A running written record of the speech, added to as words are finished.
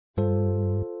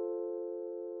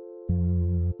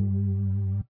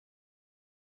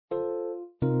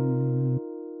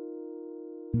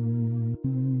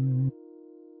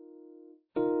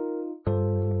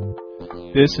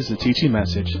This is a teaching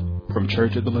message from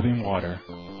Church of the Living Water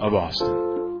of Austin.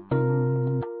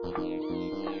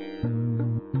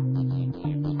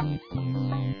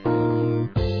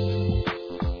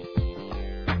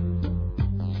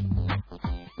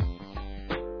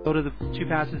 Go to the two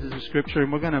passages of Scripture,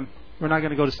 and we're not going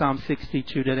to go to Psalm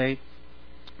 62 today,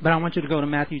 but I want you to go to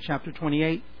Matthew chapter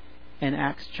 28 and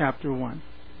Acts chapter 1.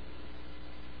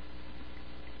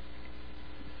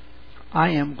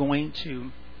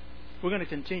 We're going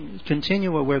to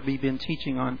continue what we've been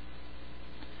teaching on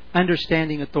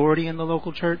understanding authority in the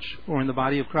local church or in the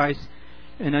body of Christ,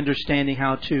 and understanding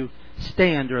how to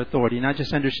stay under authority. Not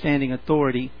just understanding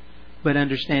authority, but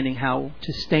understanding how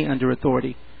to stay under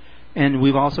authority. And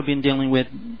we've also been dealing with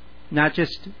not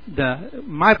just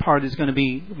my part is going to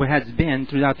be what has been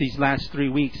throughout these last 3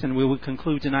 weeks, and we will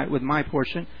conclude tonight with my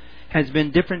portion, has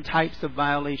been different types of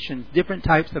violations, different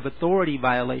types of authority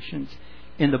violations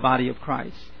in the body of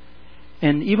Christ.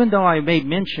 And even though I made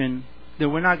mention that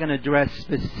we're not going to address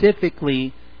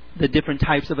specifically the different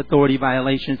types of authority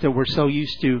violations that we're so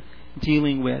used to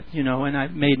dealing with, and I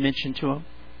made mention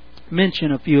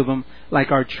a few of them, like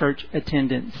our church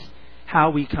attendance, how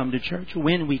we come to church,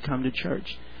 when we come to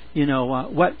church,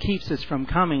 what keeps us from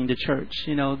coming to church,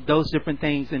 those different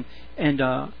things, and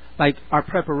like our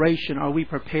preparation. Are we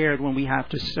prepared when we have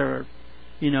to serve?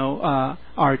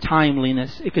 Our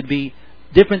timeliness. It could be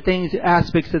different things,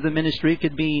 aspects of the ministry. It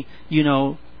could be,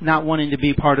 not wanting to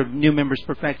be part of new members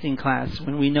perfecting class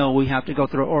when we know we have to go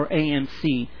through, or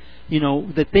AMC.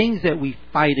 The things that we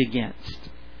fight against.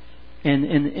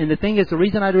 And the thing is, the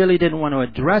reason I really didn't want to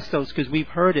address those, because we've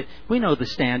heard it. We know the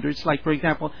standards. Like, for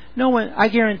example, I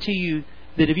guarantee you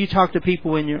that if you talk to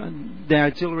people in the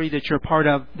auxiliary that you're part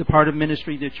of, the part of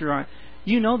ministry that you're on,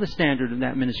 you know the standard of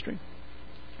that ministry.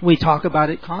 We talk about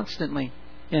it constantly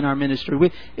in our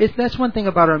ministry. That's one thing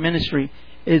about our ministry,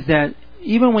 is that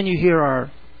even when you hear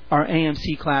our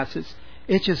AMC classes,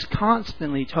 it's just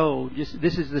constantly told,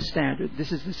 this is the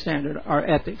standard, our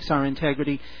ethics, our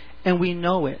integrity, and we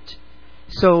know it.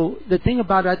 So the thing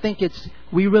about it, I think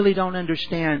we really don't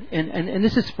understand, and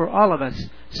this is for all of us.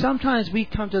 Sometimes we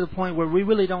come to the point where we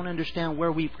really don't understand where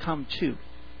we've come to.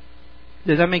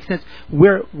 Does that make sense?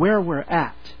 Where we're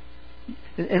at.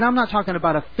 And I'm not talking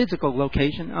about a physical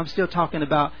location. I'm still talking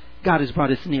about God has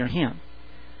brought us near Him.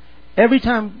 Every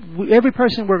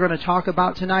person we're going to talk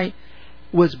about tonight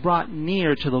was brought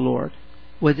near to the Lord,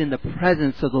 was in the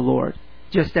presence of the Lord,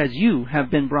 just as you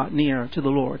have been brought near to the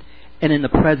Lord and in the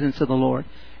presence of the Lord.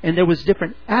 And there was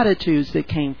different attitudes that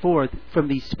came forth from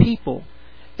these people.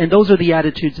 And those are the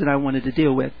attitudes that I wanted to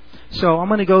deal with. So I'm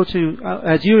going to go to,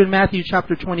 as you're in Matthew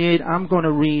chapter 28, I'm going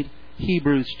to read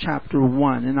Hebrews chapter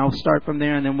 1. And I'll start from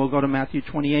there, and then we'll go to Matthew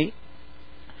 28.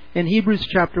 In Hebrews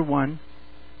chapter 1,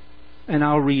 and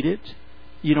I'll read it.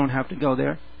 You don't have to go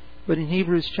there. But in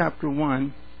Hebrews chapter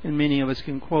 1, and many of us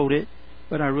can quote it,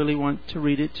 but I really want to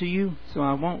read it to you, so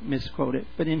I won't misquote it.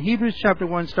 But in Hebrews chapter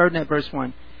 1, starting at verse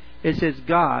 1, it says,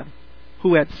 God,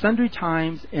 who at sundry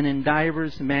times and in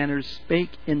divers manners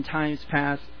spake in times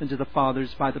past unto the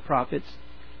fathers by the prophets,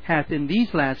 hath in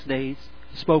these last days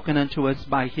spoken unto us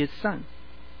by His Son,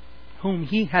 whom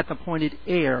He hath appointed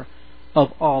heir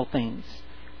of all things,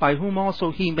 by whom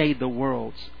also He made the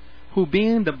worlds, who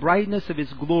being the brightness of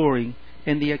His glory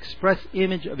and the express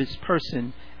image of His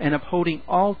person, and upholding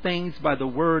all things by the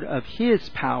word of His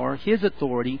power, His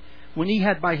authority, when He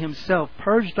had by Himself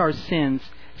purged our sins,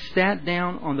 sat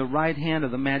down on the right hand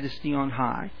of the Majesty on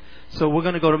high. So we're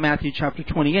going to go to Matthew chapter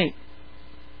 28.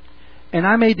 And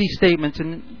I made these statements,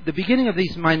 and the beginning of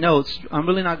my notes, I'm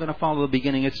really not going to follow the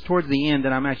beginning. It's towards the end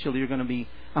that I'm going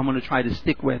to try to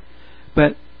stick with.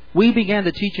 But we began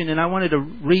the teaching, and I wanted to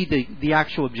read the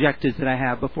actual objectives that I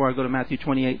have before I go to Matthew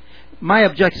 28. My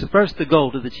objective, first, the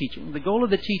goal of the teaching. The goal of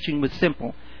the teaching was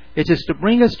simple. It's just to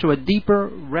bring us to a deeper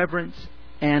reverence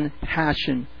and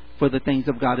passion for the things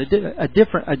of God.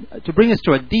 To bring us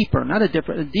to a deeper, not a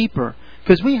different, a deeper.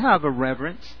 Because we have a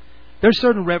reverence. There's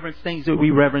certain reverence things that we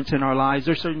reverence in our lives.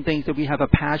 There's certain things that we have a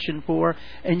passion for.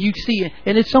 And you see,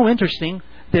 and it's so interesting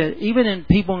that even in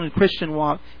people in the Christian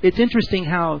walk, it's interesting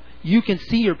how you can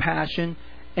see your passion.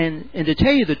 And to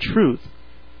tell you the truth,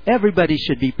 everybody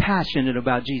should be passionate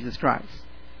about Jesus Christ.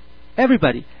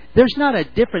 Everybody. There's not a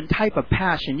different type of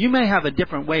passion. You may have a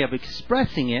different way of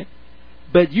expressing it,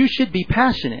 but you should be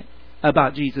passionate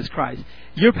about Jesus Christ.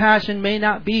 Your passion may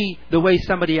not be the way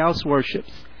somebody else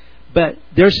worships, but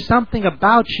there's something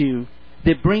about you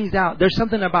that brings out, there's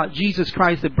something about Jesus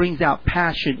Christ that brings out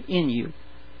passion in you.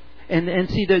 And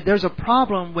see, there's a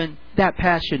problem when that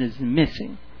passion is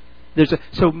missing.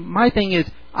 So my thing is,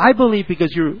 I believe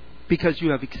because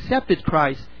you have accepted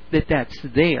Christ, that's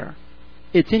there.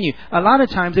 It's in you. A lot of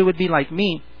times it would be like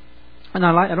me, and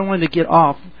I don't want to get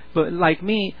off, but like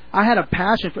me, I had a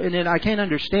passion for it, and I can't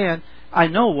understand. I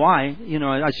know why.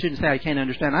 I shouldn't say I can't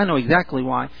understand. I know exactly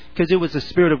why. Because it was the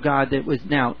Spirit of God that was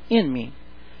now in me.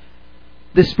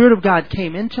 The Spirit of God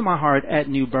came into my heart at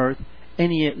new birth,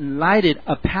 and He lighted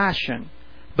a passion.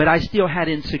 But I still had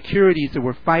insecurities that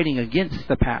were fighting against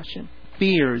the passion,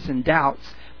 fears and doubts.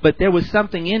 But there was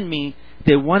something in me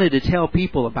that wanted to tell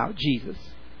people about Jesus.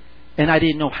 And I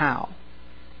didn't know how.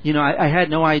 I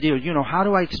had no idea. How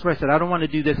do I express it? I don't want to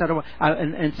do this.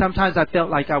 And sometimes I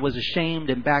felt like I was ashamed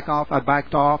and back off. I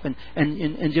backed off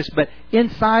and just. But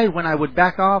inside, when I would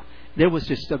back off, there was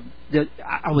just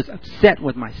I was upset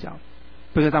with myself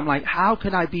because I'm like, how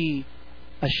could I be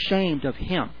ashamed of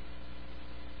Him?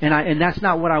 And that's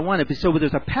not what I wanted. So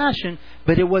there's a passion,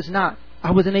 but it was not. I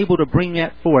wasn't able to bring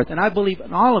that forth. And I believe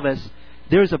in all of us,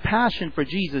 there's a passion for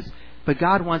Jesus, but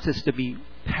God wants us to be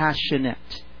passionate.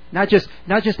 Not just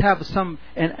have some,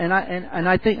 and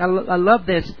I think I love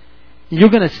this. You're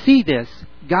going to see this.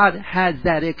 God has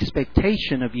that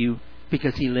expectation of you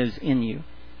because He lives in you,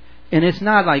 and it's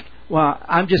not like, well,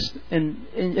 I'm just, and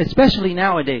especially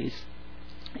nowadays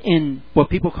in what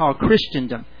people call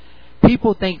Christendom,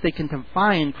 people think they can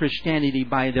define Christianity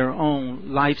by their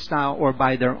own lifestyle or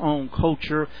by their own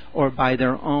culture or by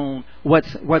their own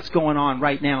what's going on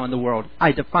right now in the world.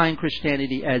 I define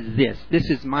Christianity as this. This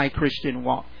is my Christian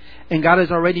walk. And God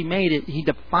has already made it. He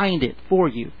defined it for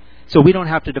you. So we don't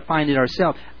have to define it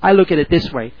ourselves. I look at it this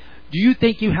way. Do you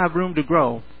think you have room to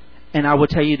grow? And I will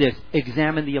tell you this.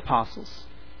 Examine the apostles.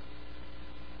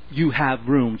 You have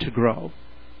room to grow.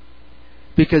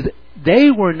 Because they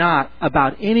were not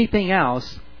about anything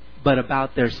else but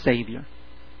about their Savior.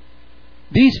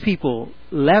 These people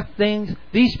left things.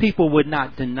 These people would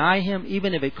not deny Him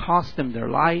even if it cost them their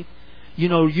life.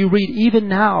 You read, even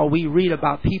now, we read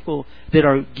about people that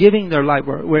are giving their life,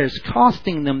 where it's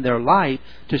costing them their life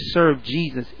to serve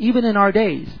Jesus, even in our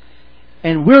days.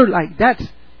 And we're like,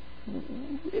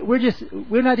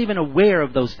 we're not even aware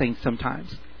of those things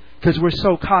sometimes because we're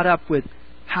so caught up with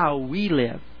how we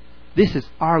live. This is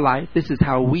our life. This is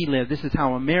how we live. This is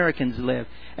how Americans live.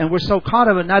 And we're so caught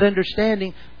up in not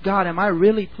understanding, God, am I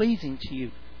really pleasing to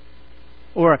you?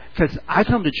 Or, because I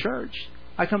come to church.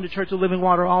 I come to Church of Living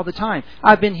Water all the time.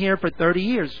 I've been here for 30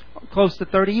 years, close to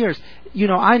 30 years.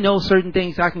 I know certain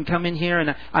things. I can come in here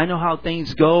and I know how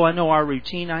things go. I know our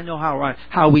routine. I know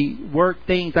how we work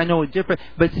things. I know it's different.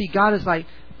 But see, God is like,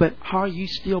 but are you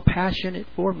still passionate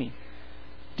for me?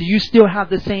 Do you still have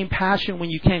the same passion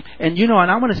when you came? And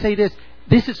and I want to say this.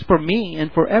 This is for me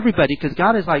and for everybody, because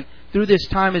God is like, through this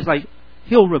time, is like,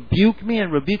 He'll rebuke me,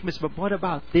 but what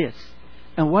about this?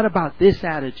 And what about this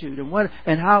attitude? And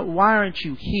why aren't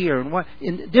you here?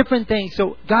 And different things.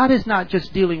 So God is not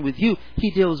just dealing with you.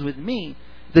 He deals with me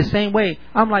the same way.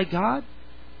 I'm like, God,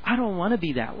 I don't want to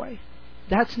be that way.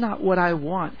 That's not what I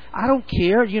want. I don't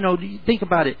care. Think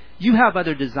about it. You have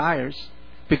other desires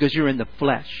because you're in the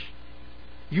flesh.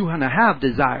 You want to have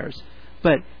desires.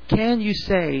 But can you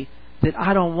say that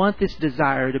I don't want this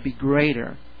desire to be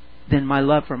greater than my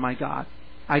love for my God?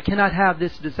 I cannot have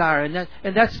this desire,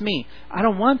 and that's me. I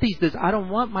don't want I don't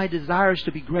want my desires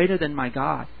to be greater than my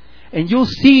God. And you'll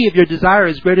see if your desire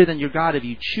is greater than your God if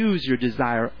you choose your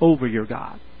desire over your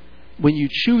God. When you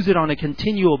choose it on a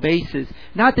continual basis,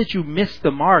 not that you miss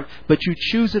the mark, but you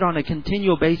choose it on a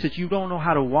continual basis, you don't know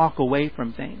how to walk away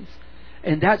from things.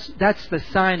 And that's the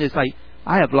sign. Is like,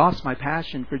 I have lost my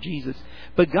passion for Jesus.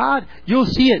 But God, you'll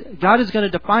see it. God is going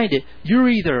to define it. You're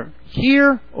either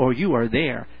here or you are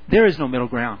there. There is no middle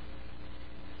ground.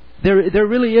 There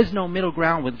really is no middle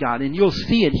ground with God. And you'll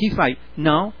see it. He's like,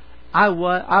 no, I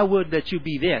would that you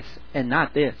be this and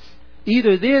not this.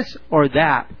 Either this or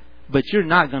that, but you're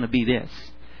not going to be this.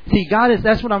 See,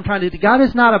 that's what I'm trying to do. God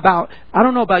is not about, I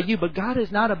don't know about you, but God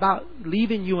is not about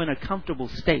leaving you in a comfortable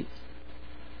state.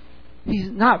 He's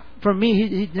not, for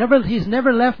me, He's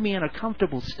never left me in a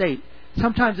comfortable state.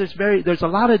 Sometimes there's a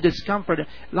lot of discomfort, a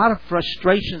lot of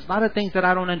frustrations, a lot of things that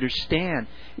I don't understand.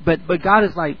 But God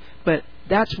is like, but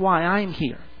that's why I'm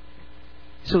here.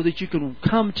 So that you can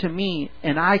come to me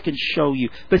and I can show you.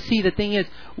 But see, the thing is,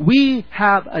 we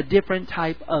have a different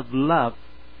type of love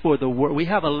for the world. We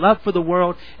have a love for the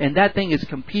world, and that thing is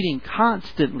competing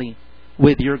constantly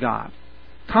with your God.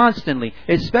 Constantly.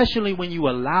 Especially when you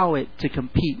allow it to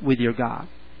compete with your God.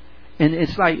 And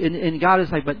it's like, and God is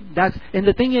like, but that's, and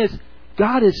the thing is,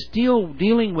 God is still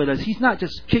dealing with us. He's not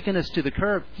just kicking us to the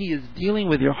curb. He is dealing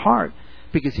with your heart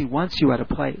because He wants you at a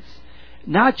place.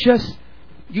 Not just,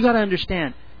 you got to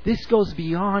understand, this goes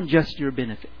beyond just your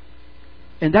benefit.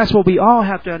 And that's what we all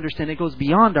have to understand. It goes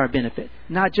beyond our benefit.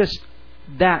 Not just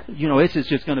that, this is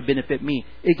just going to benefit me.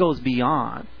 It goes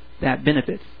beyond that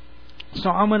benefit. So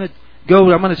I'm going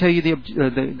to tell you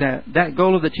that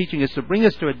goal of the teaching is to bring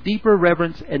us to a deeper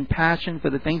reverence and passion for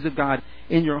the things of God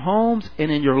in your homes and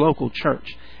in your local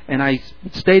church. And I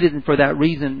stated for that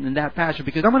reason and that passion,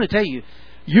 because I'm going to tell you,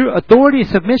 your authority,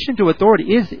 submission to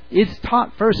authority is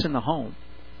taught first in the home.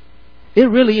 It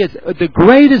really is. The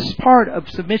greatest part of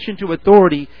submission to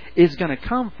authority is going to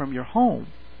come from your home.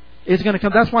 It's going to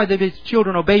come. That's why the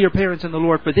children, obey your parents in the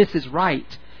Lord, for this is right.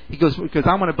 He goes, because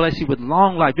I'm going to bless you with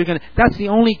long life. That's the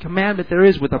only commandment there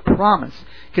is with a promise.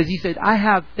 Because He said, I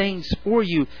have things for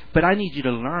you, but I need you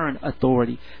to learn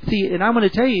authority. See, and I'm going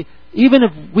to tell you, even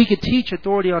if we could teach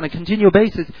authority on a continual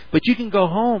basis, but you can go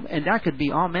home and that could be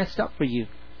all messed up for you.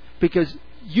 Because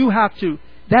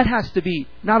that has to be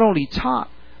not only taught,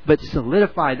 but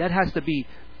solidified. That has to be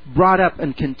brought up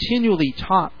and continually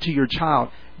taught to your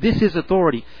child. This is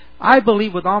authority. I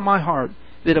believe with all my heart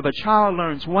that if a child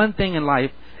learns one thing in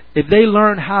life, if they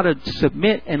learn how to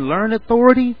submit and learn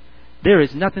authority, there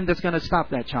is nothing that's going to stop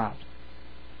that child.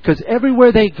 Because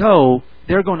everywhere they go,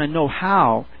 they're going to know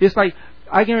how. It's like,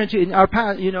 I guarantee, in our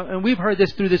past, and we've heard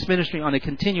this through this ministry on a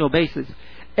continual basis.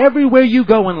 Everywhere you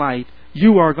go in life,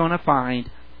 you are going to find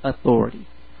authority.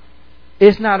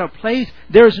 It's not a place,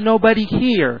 there's nobody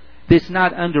here that's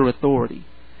not under authority.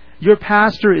 Your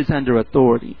pastor is under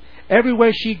authority.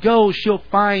 Everywhere she goes, she'll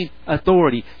find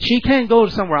authority. She can't go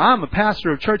to somewhere, I'm a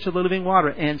pastor of Church of the Living Water,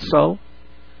 and so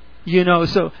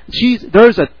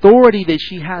there's authority that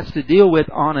she has to deal with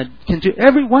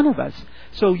every one of us.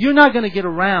 So you're not going to get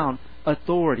around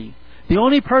authority. The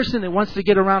only person that wants to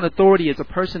get around authority is a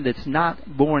person that's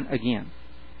not born again.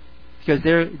 Because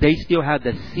they still have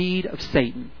the seed of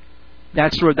Satan.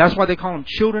 That's why they call them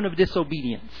children of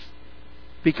disobedience.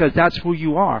 Because that's who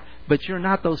you are. But you're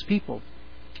not those people.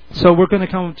 So we're going to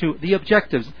come to the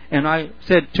objectives. And I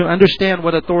said to understand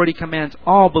what authority commands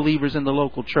all believers in the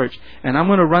local church. And I'm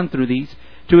going to run through these.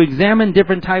 To examine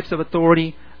different types of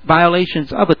authority,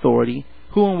 violations of authority,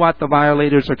 who and what the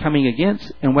violators are coming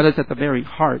against, and what is at the very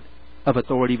heart of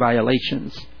authority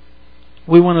violations.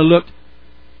 We want to look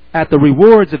at the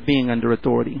rewards of being under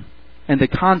authority and the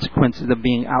consequences of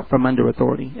being out from under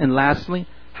authority. And lastly,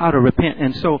 how to repent.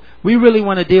 And so we really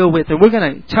want to deal with, and we're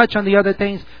going to touch on the other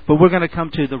things, but we're going to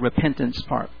come to the repentance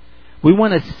part. We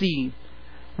want to see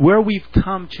where we've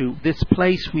come to, this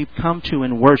place we've come to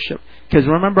in worship. Because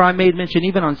remember, I made mention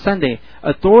even on Sunday,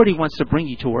 authority wants to bring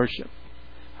you to worship.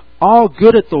 All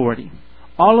good authority,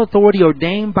 all authority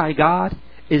ordained by God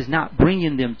is not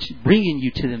bringing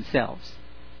you to themselves.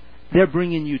 They're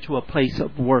bringing you to a place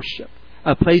of worship,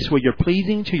 a place where you're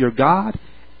pleasing to your God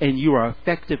and you are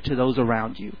effective to those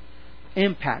around you,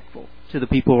 impactful to the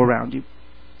people around you.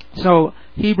 So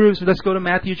Hebrews, let's go to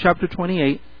Matthew chapter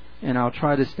 28, and I'll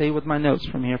try to stay with my notes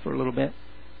from here for a little bit.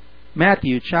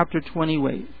 Matthew chapter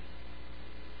 28,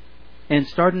 and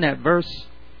starting at verse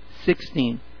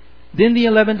 16. Then the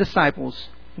 11 disciples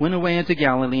went away into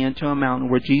Galilee, into a mountain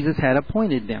where Jesus had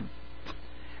appointed them.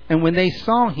 And when they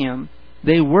saw Him,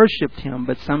 they worshipped Him,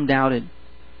 but some doubted.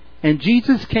 And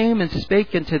Jesus came and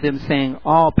spake unto them, saying,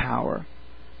 all power,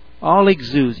 all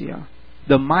exousia,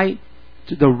 the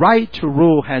right to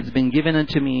rule has been given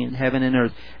unto me in heaven and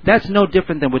earth. That's no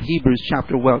different than what Hebrews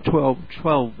chapter 1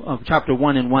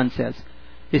 and 1 says.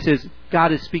 It says,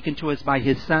 God is speaking to us by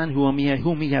His Son, whom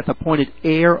He hath appointed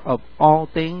heir of all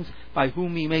things, by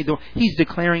whom He made He's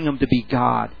declaring Him to be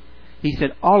God. He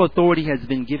said, all authority has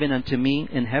been given unto me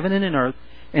in heaven and in earth.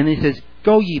 And He says,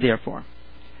 go ye therefore,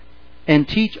 and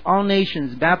teach all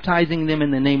nations, baptizing them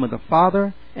in the name of the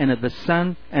Father, and of the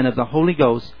Son, and of the Holy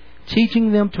Ghost,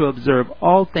 teaching them to observe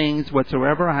all things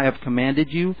whatsoever I have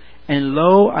commanded you. And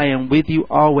lo, I am with you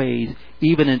always,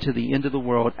 even unto the end of the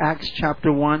world. Acts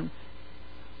chapter 1.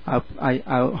 I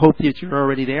hope that you're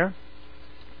already there.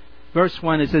 Verse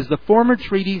 1, it says, the former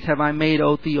treatise have I made,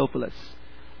 O Theophilus,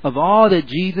 of all that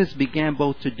Jesus began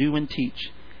both to do and teach,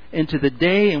 into the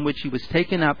day in which He was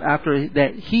taken up, after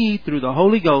that He, through the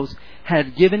Holy Ghost,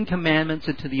 had given commandments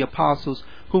unto the apostles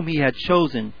whom He had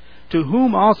chosen, to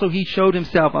whom also He showed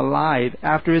Himself alive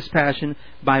after His passion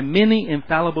by many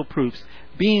infallible proofs,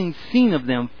 being seen of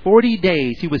them 40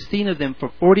 days. He was seen of them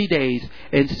for 40 days,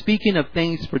 and speaking of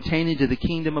things pertaining to the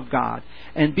kingdom of God.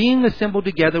 And being assembled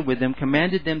together with them,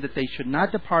 commanded them that they should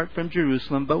not depart from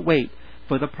Jerusalem, but wait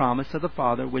for the promise of the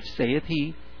Father, which saith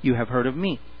He, you have heard of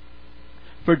me.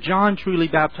 For John truly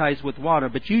baptized with water,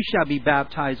 but you shall be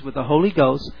baptized with the Holy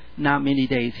Ghost not many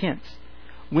days hence.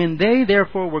 When they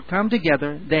therefore were come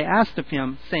together, they asked of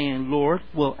Him, saying, Lord,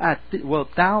 wilt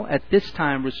thou at this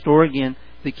time restore again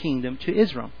the kingdom to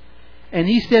Israel? And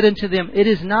he said unto them, it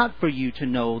is not for you to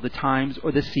know the times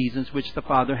or the seasons which the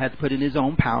Father hath put in his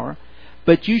own power,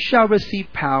 but you shall receive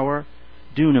power,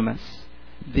 dunamis,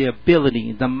 the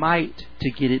ability, the might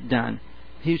to get it done.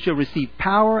 You shall receive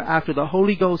power after the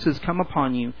Holy Ghost has come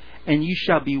upon you, and you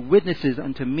shall be witnesses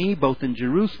unto me both in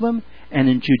Jerusalem and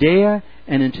in Judea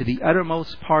and into the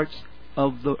uttermost parts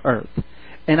of the earth.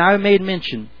 And I made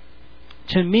mention,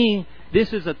 to me,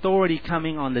 this is authority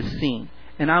coming on the scene.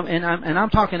 And I'm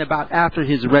talking about after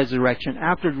his resurrection,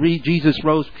 after Jesus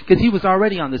rose, because he was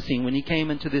already on the scene when he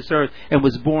came into this earth and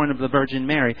was born of the Virgin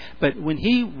Mary. But when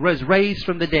he was raised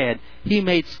from the dead, he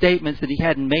made statements that he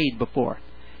hadn't made before.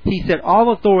 He said,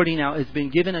 all authority now has been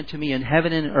given unto me in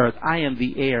heaven and earth. I am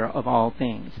the heir of all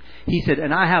things. He said,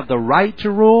 and I have the right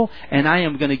to rule, and I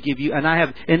am going to give you, and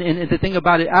the thing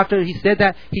about it, after he said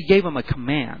that, he gave him a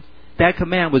command. That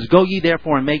command was, go ye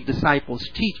therefore and make disciples,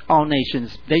 teach all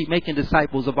nations, making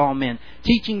disciples of all men,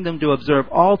 teaching them to observe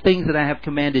all things that I have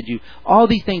commanded you. All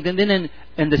these things. And then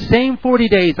in the same 40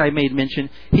 days I made mention,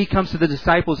 he comes to the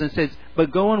disciples and says, but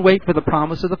go and wait for the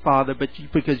promise of the Father,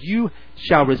 because you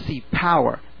shall receive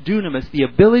power, dunamis, the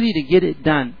ability to get it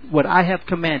done, what I have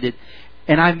commanded.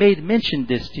 And I made mention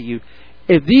this to you.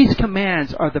 If these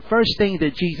commands are the first thing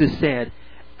that Jesus said,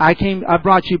 I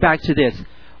brought you back to this.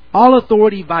 All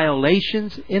authority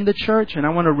violations in the church, and I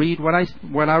want to read what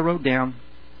I wrote down,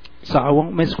 so I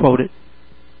won't misquote it.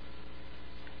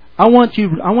 I wanted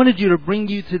you to bring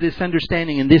you to this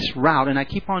understanding in this route, and I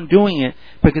keep on doing it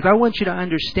because I want you to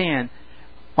understand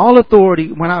all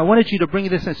authority. When I wanted you to bring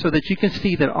this in so that you can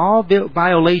see that all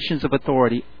violations of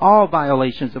authority,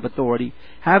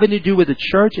 having to do with the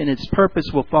church and its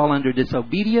purpose will fall under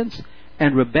disobedience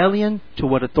and rebellion to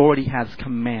what authority has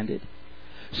commanded.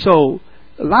 So,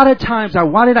 a lot of times,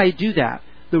 why did I do that?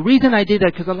 The reason I did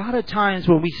that, because a lot of times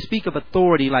when we speak of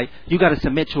authority, like, you got to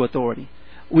submit to authority,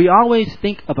 we always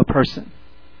think of a person.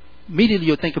 Immediately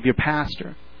you'll think of your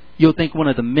pastor. You'll think one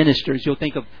of the ministers. You'll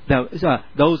think of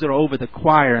those that are over the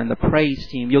choir and the praise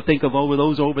team. You'll think of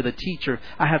those over the teacher.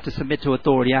 I have to submit to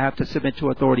authority. I have to submit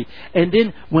to authority. And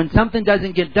then when something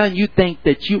doesn't get done, you think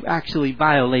that you actually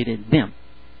violated them,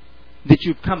 that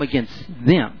you've come against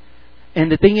them. And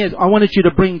the thing is, I wanted you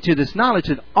to bring to this knowledge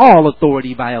that all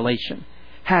authority violation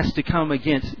has to come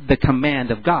against the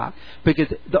command of God. Because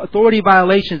the authority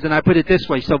violations, and I put it this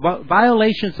way, so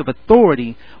violations of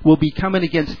authority will be coming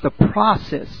against the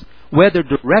process, whether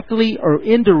directly or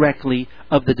indirectly,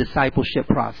 of the discipleship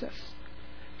process.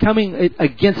 Coming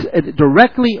against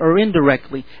directly or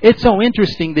indirectly. It's so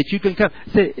interesting that you can come.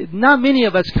 Not many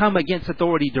of us come against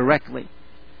authority directly.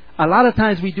 A lot of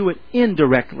times we do it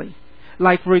indirectly.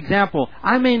 Like, for example,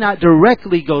 I may not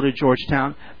directly go to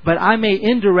Georgetown, but I may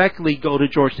indirectly go to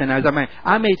Georgetown.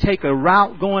 I may take a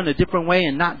route going a different way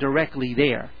and not directly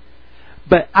there.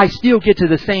 But I still get to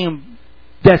the same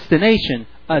destination,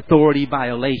 authority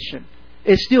violation.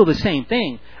 It's still the same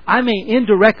thing. I may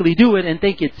indirectly do it and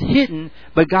think it's hidden,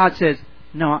 but God says,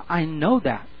 no, I know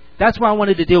that. That's why I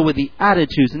wanted to deal with the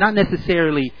attitudes, not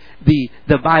necessarily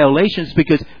the violations,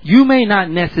 because you may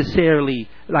not necessarily,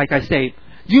 like I say,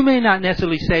 you may not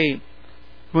necessarily say,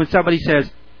 when somebody says,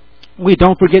 we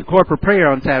don't forget corporate prayer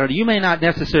on Saturday, you may not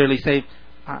necessarily say,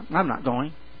 I'm not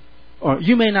going. Or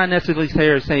you may not necessarily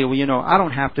say, well, I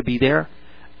don't have to be there.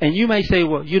 And you may say,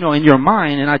 well, in your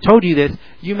mind, and I told you this,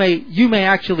 you may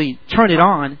actually turn it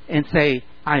on and say,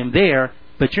 I am there,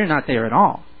 but you're not there at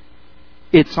all.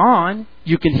 It's on,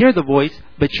 you can hear the voice,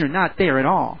 but you're not there at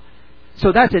all.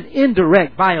 So that's an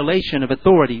indirect violation of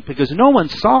authority, because no one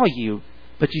saw you,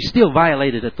 but you still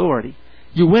violated authority.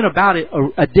 You went about it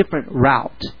a different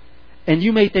route. And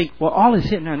you may think, well, all is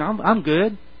hidden, and I'm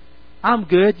good. I'm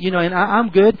good, and I'm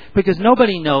good, because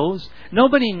nobody knows.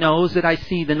 Nobody knows that I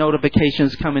see the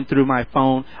notifications coming through my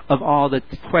phone of all the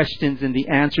questions and the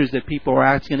answers that people are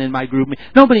asking in my group.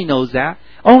 Nobody knows that.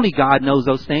 Only God knows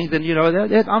those things, and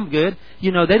I'm good.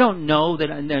 They don't know that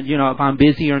if I'm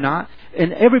busy or not.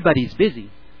 And everybody's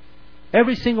busy.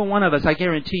 Every single one of us, I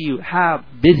guarantee you, have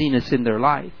busyness in their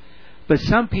life. But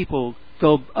some people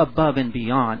go above and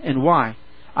beyond. And why?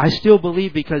 I still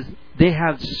believe because they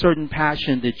have certain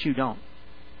passion that you don't.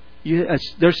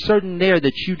 There's certain there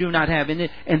that you do not have in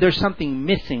it. And there's something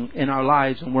missing in our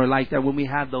lives when we're like that, when we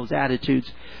have those attitudes.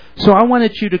 So I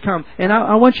wanted you to come. And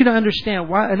I want you to understand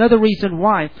why. Another reason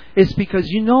why is because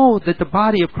you know that the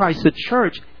body of Christ, the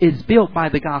church, is built by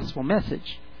the gospel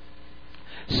message.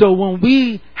 So when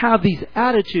we have these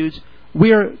attitudes,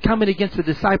 we're coming against the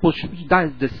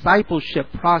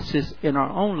discipleship process in our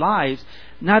own lives,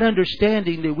 not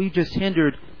understanding that we've just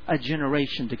hindered a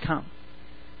generation to come.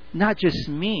 Not just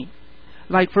me.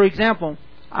 Like, for example,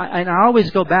 I always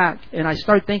go back and I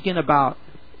start thinking about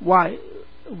why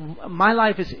my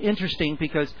life is interesting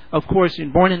because, of course,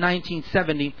 born in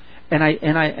 1970,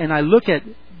 and I look at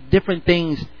different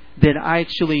things that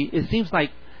it seems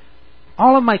like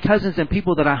all of my cousins and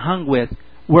people that I hung with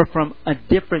were from a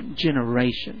different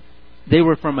generation. They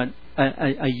were from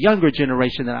a younger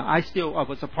generation than I still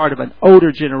was a part of an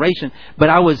older generation, but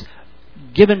I was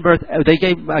given birth.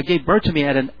 I gave birth to me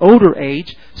at an older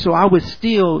age, so I was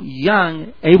still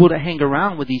young, able to hang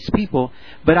around with these people,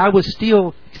 but I was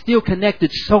still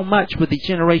connected so much with the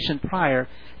generation prior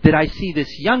that I see this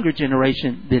younger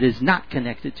generation that is not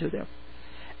connected to them.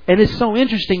 And it's so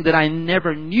interesting that I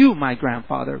never knew my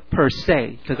grandfather per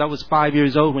se, because I was 5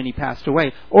 years old when he passed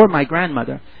away, or my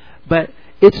grandmother. But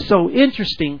it's so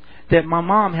interesting that my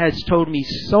mom has told me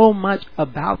so much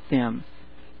about them.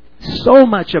 So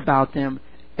much about them.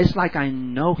 It's like I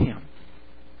know him.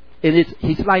 And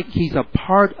he's like he's a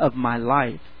part of my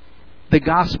life. The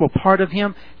gospel part of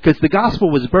him, because the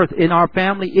gospel was birthed in our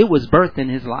family. It was birthed in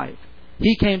his life.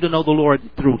 He came to know the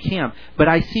Lord through him. But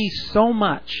I see so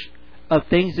much of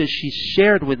things that she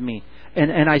shared with me.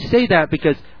 And I say that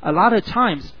because a lot of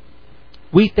times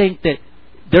we think that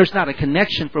there's not a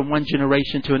connection from one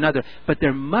generation to another, but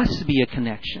there must be a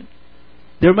connection.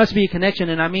 There must be a connection,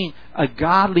 and I mean a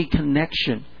godly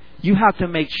connection. You have to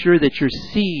make sure that your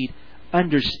seed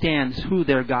understands who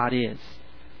their God is.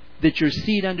 That your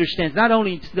seed understands, not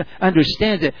only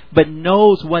understands it, but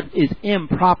knows what is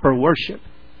improper worship.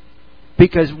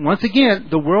 Because once again,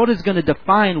 the world is going to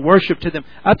define worship to them.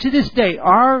 Up to this day,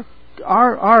 our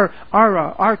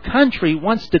country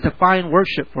wants to define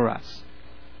worship for us.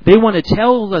 They want to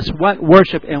tell us what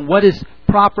worship and what is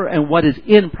proper and what is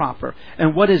improper,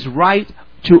 and what is right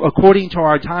according to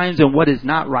our times and what is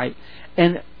not right.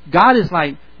 And God is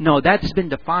like, no, that's been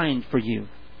defined for you.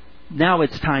 Now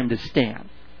it's time to stand.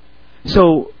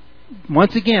 So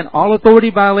once again, all authority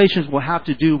violations will have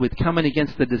to do with coming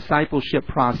against the discipleship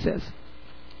process.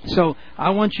 So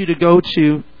I want you to go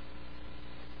to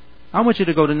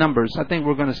Numbers. I think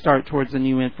we're going to start towards the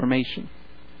new information.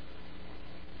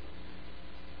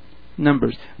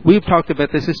 Numbers. We've talked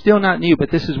about this. It's still not new, but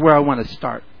this is where I want to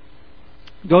start.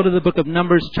 Go to the book of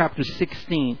Numbers, chapter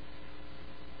 16.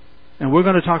 And we're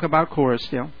going to talk about Korah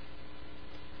still.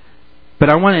 But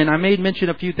I made mention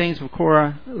a few things of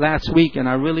Korah last week, and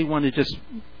I really want to just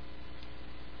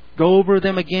go over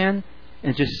them again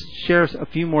and just share a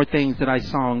few more things that I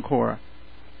saw in Korah.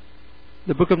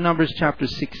 The book of Numbers, chapter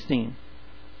 16.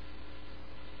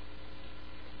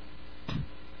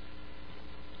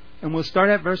 And we'll start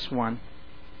at verse 1.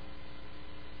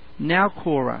 Now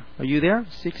Korah. Are you there?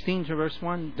 16 to verse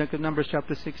 1. Book of Numbers,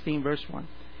 chapter 16, verse 1.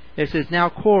 It says, Now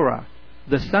Korah,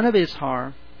 the son of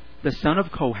Ishar, the son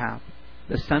of Kohath,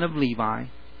 the son of Levi,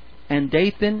 and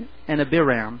Dathan and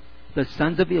Abiram, the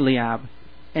sons of Eliab,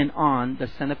 and On, the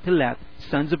son of Peleth,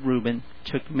 sons of Reuben,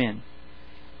 took men.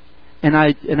 And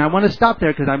I want to stop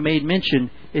there because I made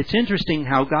mention. It's interesting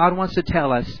how God wants to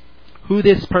tell us who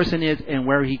this person is and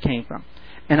where he came from.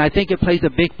 And I think it plays a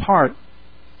big part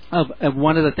of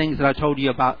one of the things that I told you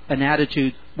about an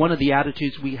attitude. One of the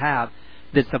attitudes we have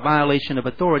that's a violation of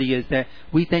authority is that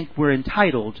we think we're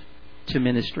entitled to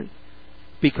ministry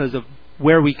because of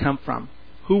where we come from.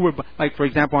 Like, for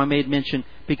example, I made mention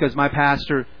because my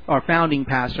pastor, our founding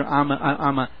pastor, I'm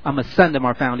a son of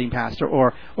our founding pastor,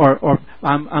 or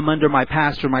I'm under my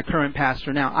pastor, my current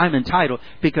pastor now. I'm entitled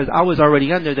because I was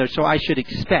already under there, so I should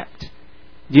expect.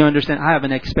 Do you understand? I have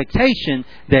an expectation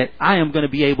that I am going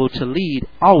to be able to lead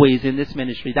always in this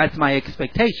ministry. That's my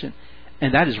expectation,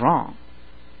 and that is wrong.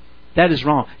 That is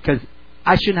wrong because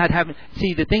I should not have.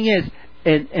 See, the thing is,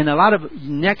 in a lot of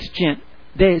next gen.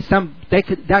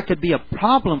 That could be a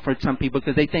problem for some people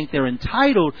because they think they're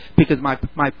entitled because my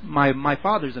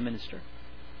father's a minister,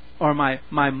 or my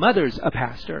mother's a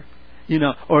pastor,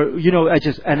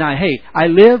 I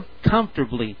live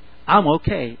comfortably, I'm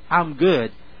okay, I'm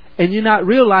good, and you're not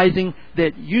realizing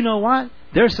that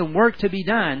there's some work to be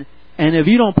done, and if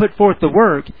you don't put forth the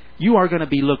work, you are going to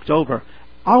be looked over.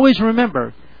 Always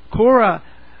remember, Korah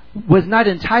was not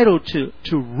entitled to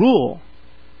rule.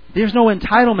 There's no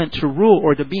entitlement to rule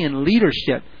or to be in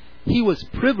leadership. He was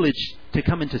privileged to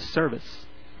come into service.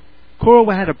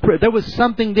 Korah there was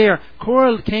something there.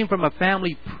 Korah came from a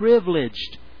family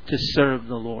privileged to serve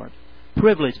the Lord.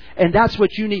 Privileged. And that's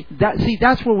what you need.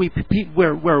 That's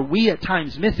where we at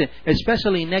times miss it,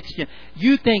 especially next year.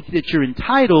 You think that you're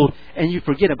entitled and you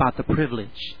forget about the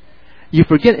privilege. You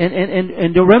forget,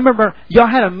 and remember, y'all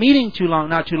had a meeting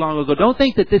not too long ago. Don't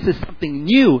think that this is something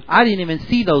new. I didn't even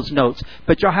see those notes.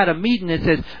 But y'all had a meeting that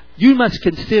says, you must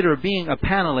consider being a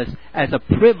panelist as a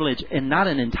privilege and not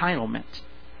an entitlement.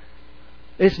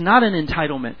 It's not an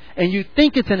entitlement. And you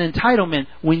think it's an entitlement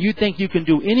when you think you can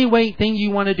do anything you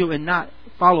want to do and not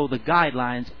follow the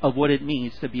guidelines of what it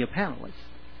means to be a panelist.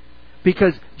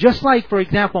 Because just like, for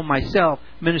example, myself,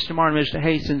 Minister Martin, Minister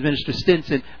Hastings, Minister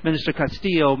Stinson, Minister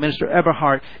Castillo, Minister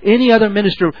Eberhardt, any other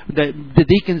minister, the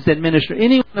deacons that minister,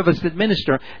 any one of us that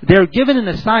minister, they're given an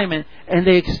assignment and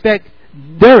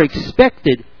they're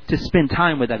expected to spend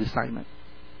time with that assignment.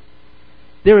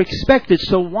 They're expected.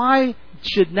 So why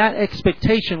should that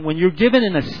expectation, when you're given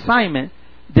an assignment,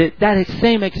 that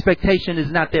same expectation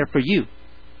is not there for you?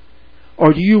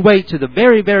 Or do you wait to the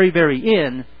very, very, very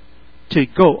end to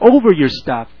go over your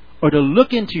stuff or to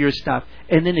look into your stuff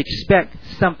and then expect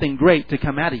something great to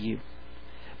come out of you?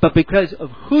 But because of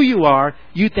who you are,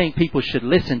 you think people should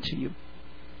listen to you.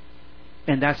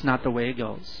 And that's not the way it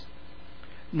goes.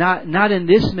 Not in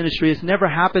this ministry. It's never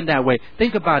happened that way.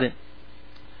 Think about it.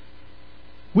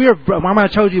 Mama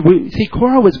told you,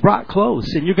 Korah was brought close,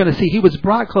 and you're going to see he was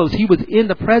brought close. He was in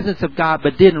the presence of God,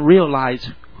 but didn't realize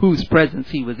whose presence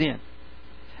he was in.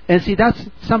 And see, that's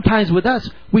sometimes with us,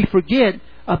 we forget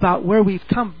about where we've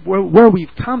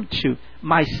come to,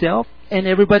 myself and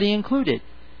everybody included.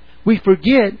 We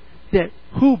forget that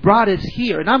who brought us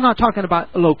here. And I'm not talking about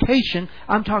a location.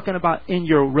 I'm talking about in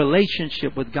your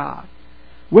relationship with God.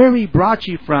 Where He brought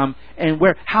you from and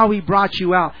how He brought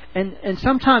you out. And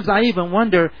sometimes I even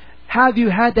wonder, have you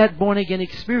had that born again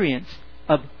experience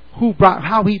of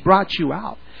how He brought you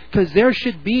out? Because there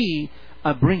should be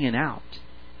a bringing out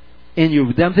in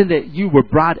you, something that you were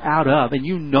brought out of, and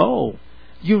you know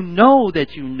that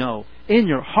you know in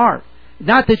your heart.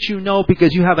 Not that you know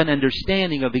because you have an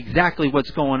understanding of exactly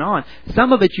what's going on.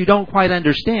 Some of it you don't quite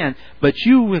understand, but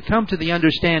you will come to the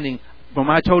understanding, from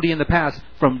I told you in the past,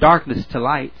 from darkness to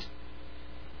light.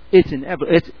 It's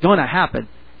going to happen.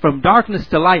 From darkness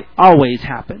to light always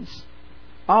happens.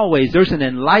 Always. There's an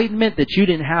enlightenment that you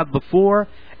didn't have before.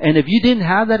 And if you didn't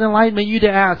have that enlightenment, you'd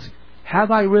ask, have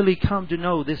I really come to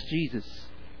know this Jesus?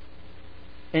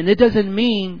 And it doesn't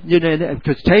mean,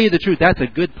 because to tell you the truth, that's a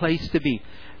good place to be.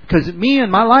 Because me in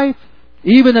my life,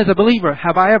 even as a believer,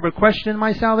 have I ever questioned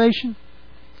my salvation?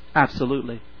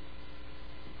 Absolutely.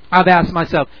 I've asked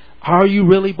myself, are you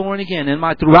really born again?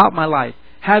 Throughout my life,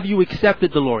 have you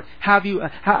accepted the Lord? I've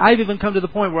even come to the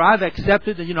point where I've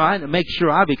accepted, I make sure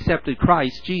I've accepted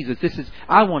Christ Jesus.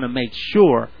 I want to make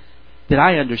sure that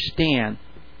I understand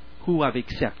who I've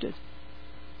accepted.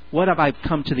 What have I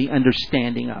come to the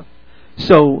understanding of?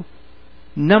 So,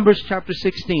 Numbers chapter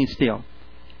 16 still.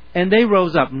 And they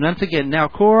rose up. Once again, now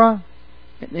Korah,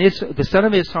 the son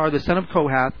of Issachar, the son of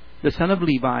Kohath, the son of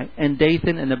Levi, and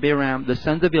Dathan and Abiram, the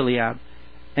sons of Eliab,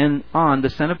 and On, the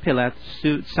son of Peleth,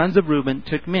 sons of Reuben,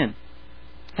 took men.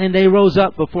 And they rose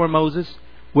up before Moses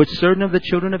with certain of the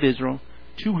children of Israel,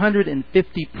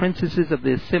 250 princesses of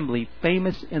the assembly,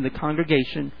 famous in the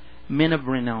congregation, men of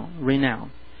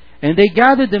renown. And they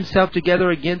gathered themselves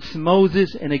together against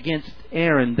Moses and against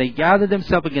Aaron. They gathered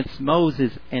themselves against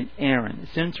Moses and Aaron.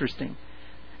 It's interesting.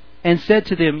 And said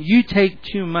to them, you take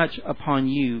too much upon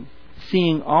you,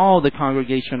 seeing all the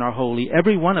congregation are holy,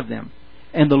 every one of them,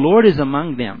 and the Lord is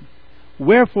among them.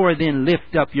 Wherefore then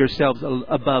lift up yourselves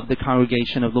above the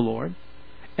congregation of the Lord.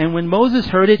 And when Moses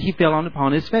heard it, he fell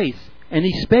upon his face. And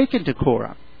he spake unto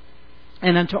Korah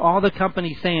and unto all the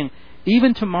company, saying,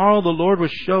 even tomorrow the Lord will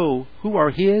show who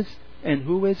are His and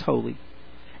who is holy,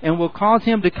 and will cause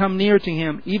him to come near to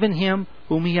him, even him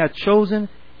whom He hath chosen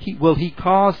will He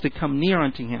cause to come near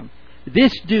unto him.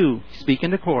 This do,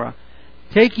 speaking to Korah,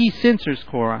 take ye censers,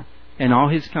 Korah, and all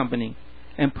his company,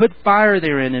 and put fire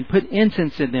therein, and put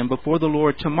incense in them before the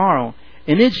Lord tomorrow.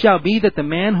 And it shall be that the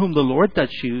man whom the Lord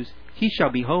doth choose, he shall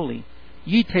be holy.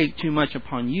 Ye take too much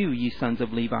upon you, ye sons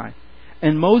of Levi.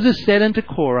 And Moses said unto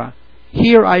Korah,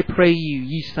 hear, I pray you,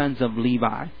 ye sons of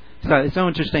Levi. So it's so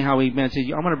interesting how he says,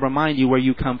 I'm going to remind you where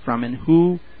you come from and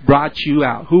who brought you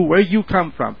out. Where you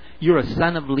come from. You're a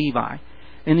son of Levi.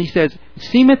 And he says,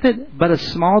 seemeth it but a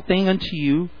small thing unto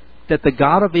you that the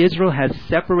God of Israel has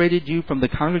separated you from the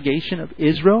congregation of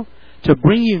Israel to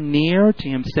bring you near to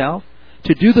Himself,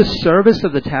 to do the service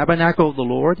of the tabernacle of the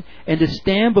Lord, and to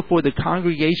stand before the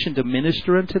congregation to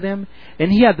minister unto them?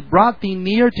 And He hath brought thee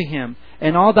near to Him,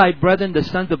 and all thy brethren, the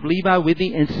sons of Levi, with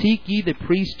thee, and seek ye the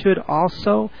priesthood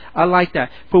also? I like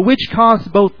that. For which cause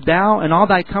both thou and all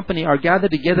thy company are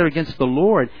gathered together against the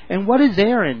Lord. And what is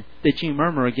Aaron that ye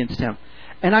murmur against him?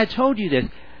 And I told you this.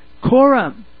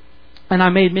 Korah, and I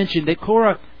made mention that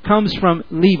Korah comes from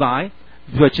Levi,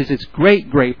 which is his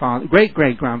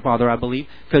great-great-grandfather, I believe,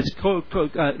 because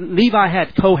Levi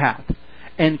had Kohath.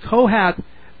 And Kohath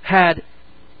had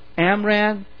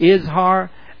Amram, Izhar,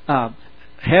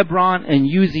 Hebron, and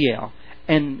Uziel.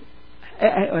 And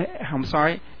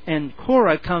and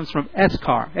Korah comes from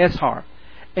Eshar.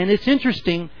 And it's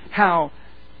interesting how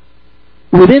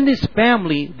within this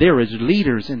family, there is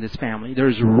leaders in this family.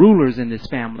 There's rulers in this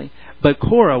family. But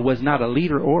Korah was not a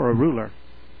leader or a ruler.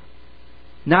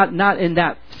 Not in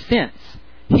that sense.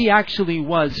 He actually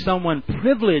was someone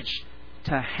privileged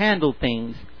to handle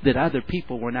things that other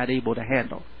people were not able to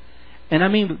handle. And I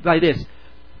mean like this.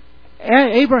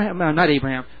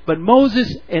 But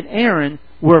Moses and Aaron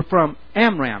were from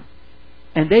Amram.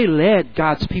 And they led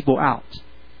God's people out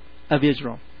of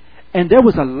Israel. And there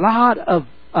was a lot of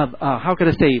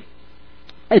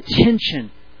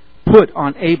attention put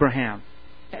on Abraham.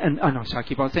 I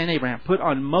keep on saying Abraham. Put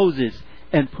on Moses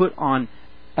and put on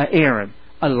Aaron.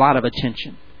 A lot of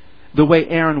attention. The way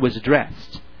Aaron was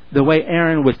dressed. The way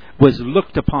Aaron was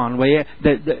looked upon.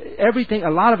 Everything,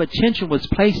 a lot of attention was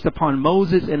placed upon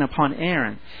Moses and upon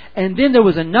Aaron. And then there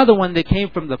was another one that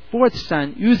came from the fourth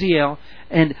son, Uzziel,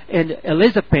 and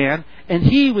Elizaphan, and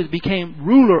he became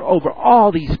ruler over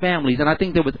all these families. And I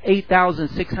think there was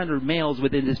 8,600 males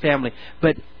within this family,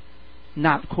 but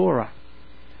not Korah.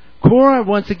 Korah,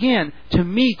 once again, to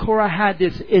me, Korah had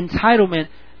this entitlement,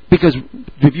 because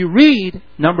if you read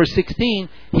Numbers 16,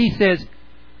 he says,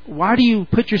 why do you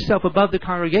put yourself above the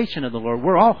congregation of the Lord?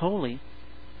 We're all holy.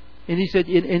 And he said,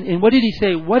 and what did he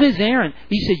say? What is Aaron?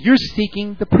 He said, you're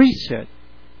seeking the priesthood.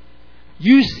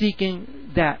 You're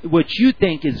seeking that what you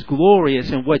think is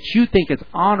glorious and what you think is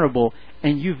honorable,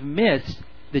 and you've missed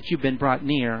that you've been brought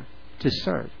near to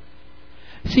serve.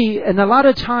 See, and a lot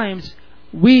of times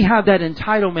we have that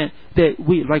entitlement that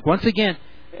we, like, once again,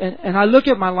 and I look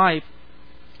at my life,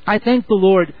 I thank the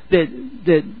Lord that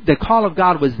the call of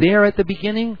God was there at the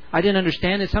beginning. I didn't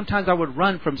understand it. Sometimes I would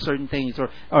run from certain things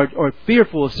or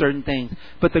fearful of certain things.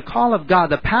 But the call of God,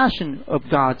 the passion of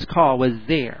God's call was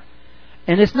there.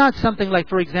 And it's not something like,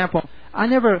 for example,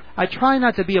 I try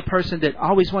not to be a person that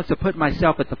always wants to put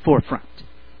myself at the forefront.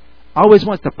 Always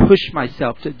wants to push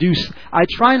myself to do. I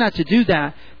try not to do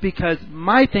that, because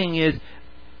my thing is,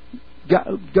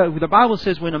 the Bible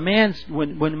says when a man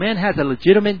has a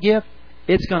legitimate gift,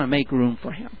 it's going to make room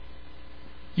for him.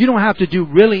 You don't have to do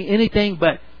really anything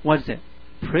but, what is it?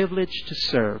 Privilege to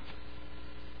serve.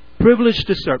 Privilege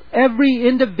to serve. Every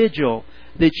individual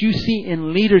that you see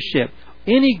in leadership,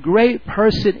 any great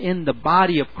person in the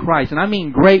body of Christ, and I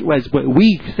mean great as what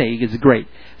we say is great.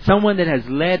 Someone that has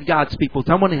led God's people,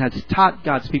 someone that has taught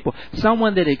God's people,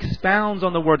 someone that expounds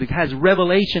on the Word, that has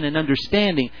revelation and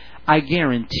understanding, I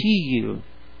guarantee you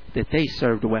that they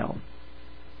served well.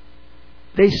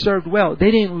 They served well. They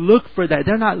didn't look for that.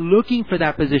 They're not looking for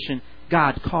that position.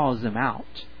 God calls them out.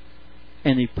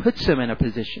 And He puts them in a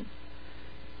position.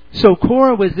 So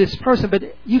Korah was this person. But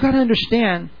you got to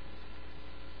understand,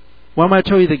 well, I'm going to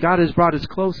tell you that God has brought us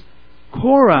close.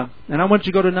 Korah, and I want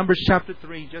you to go to Numbers chapter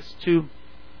 3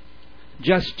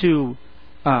 just to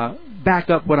back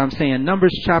up what I'm saying.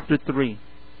 Numbers chapter 3.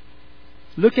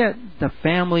 Look at the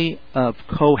family of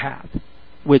Kohath,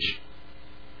 which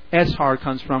Eshar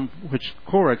comes from, which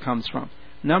Korah comes from.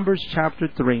 Numbers chapter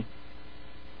 3.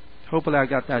 Hopefully I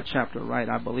got that chapter right.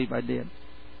 I believe I did.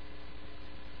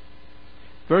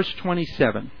 Verse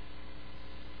 27.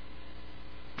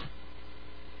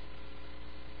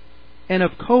 And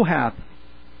of Kohath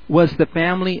was the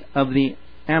family of the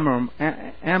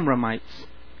Amramites,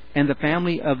 and the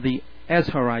family of the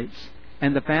Esharites,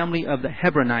 and the family of the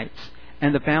Hebronites,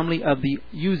 and the family of the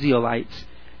Uzzielites.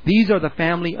 These are the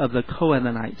family of the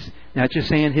Kohathites. Now, just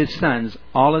saying his sons.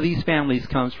 All of these families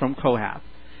comes from Kohath.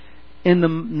 In the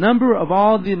number of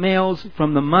all the males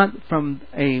from a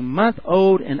month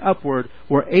old and upward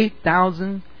were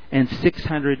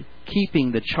 8,600,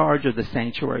 keeping the charge of the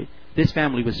sanctuary. This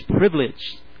family was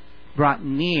privileged, brought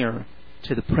near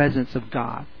to the presence of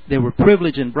God. They were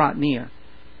privileged and brought near.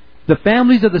 The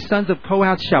families of the sons of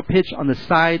Kohath shall pitch on the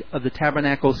side of the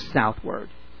tabernacle southward.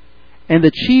 And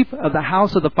the chief of the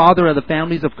house of the father of the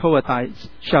families of Kohathites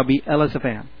shall be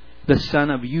Elizaphan, the son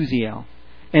of Uzziel.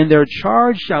 And their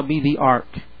charge shall be the ark,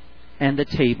 and the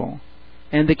table,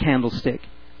 and the candlestick,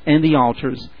 and the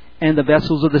altars, and the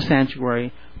vessels of the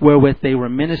sanctuary, wherewith they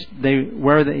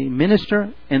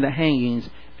minister, and the hangings,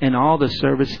 and all the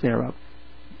service thereof.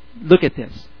 Look at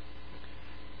this.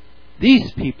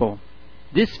 These people,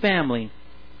 this family,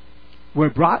 were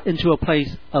brought into a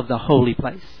place of the holy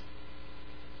place.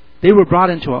 They were brought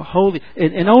into a holy,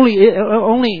 and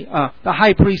only the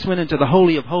high priest went into the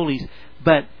holy of holies.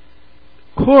 But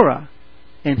Korah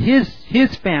and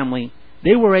his family,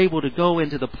 they were able to go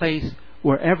into the place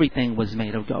where everything was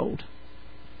made of gold.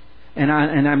 And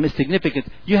I'm significant.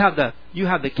 You have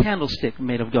the candlestick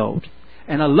made of gold,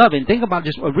 And I love it. And think about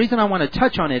just a reason I want to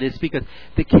touch on it is because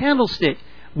the candlestick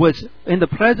was in the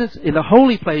presence, in the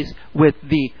holy place with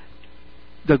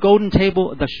the golden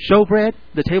table, the showbread,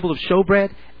 the table of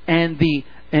showbread, and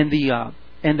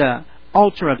the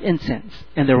altar of incense.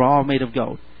 And they were all made of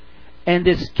gold. And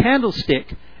this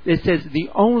candlestick, it says the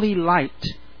only light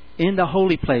in the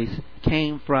holy place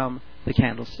came from the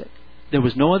candlestick. There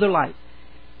was no other light.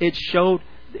 It showed,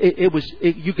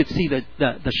 you could see the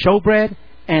showbread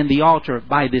and the altar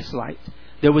by this light.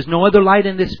 There was no other light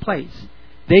in this place.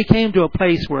 They came to a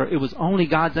place where it was only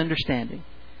God's understanding.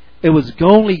 It was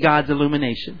only God's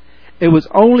illumination. It was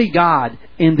only God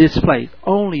in this place.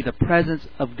 Only the presence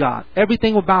of God.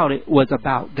 Everything about it was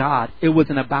about God. It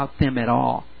wasn't about them at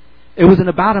all. It wasn't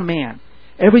about a man.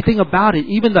 Everything about it,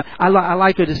 even I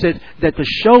like it. It says that the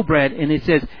showbread, and it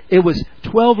says it was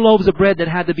 12 loaves of bread that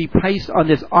had to be placed on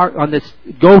this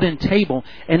golden table,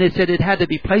 and it said it had to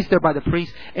be placed there by the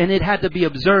priest, and it had to be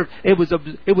observed. It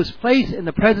was placed in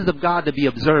the presence of God to be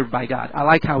observed by God. I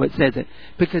like how it says it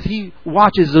because He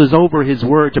watches us over His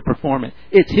word to perform it.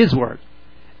 It's His word.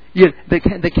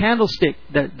 The candlestick,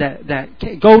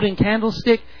 that golden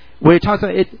candlestick, where it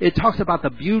talks about the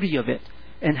beauty of it.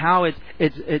 And how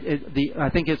I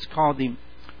think it's called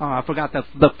I forgot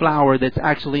the flower that's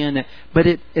actually in it. But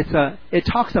it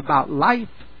talks about life,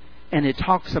 and it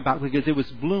talks about, because it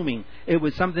was blooming. It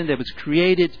was something that was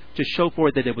created to show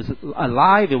forth that it was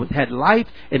alive. Had life,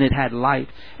 and it had life.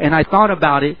 And I thought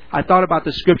about it. I thought about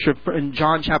the scripture in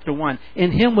John chapter 1.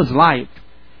 In Him was life,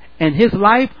 and His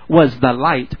life was the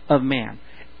light of man.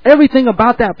 Everything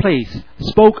about that place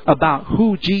spoke about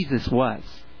who Jesus was.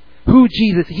 Who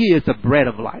Jesus, He is the bread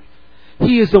of life.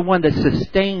 He is the one that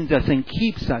sustains us and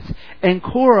keeps us. And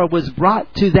Korah was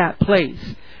brought to that place.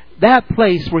 That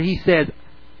place where he said,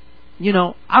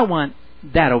 I want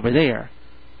that over there.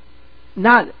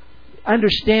 Not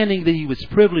understanding that he was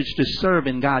privileged to serve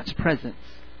in God's presence.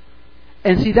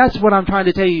 And see, that's what I'm trying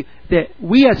to tell you. That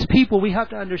we as people, we have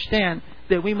to understand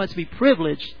that we must be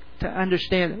privileged to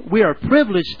understand. We are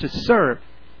privileged to serve.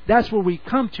 That's where we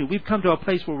come to. We've come to a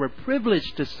place where we're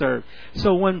privileged to serve.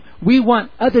 So when we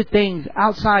want other things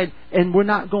outside and we're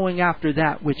not going after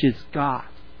that which is God,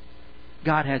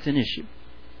 God has an issue.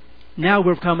 Now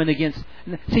we're coming against...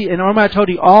 See, and remember I told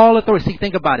you all authority. See,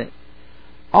 think about it.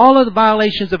 All of the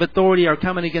violations of authority are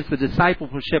coming against the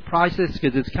discipleship process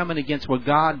because it's coming against what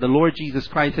God, the Lord Jesus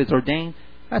Christ, has ordained.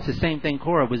 That's the same thing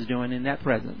Korah was doing in that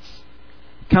presence.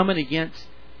 Coming against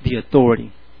the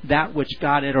authority. That which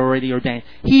God had already ordained.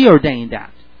 He ordained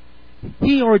that.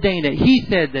 He ordained it. He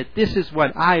said that this is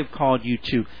what I've called you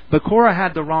to. But Korah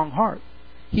had the wrong heart.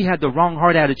 He had the wrong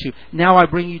heart attitude. Now I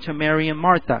bring you to Mary and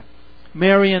Martha.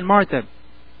 Mary and Martha.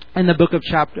 In the book of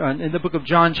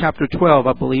John chapter 12,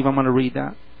 I believe. I'm going to read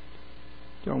that.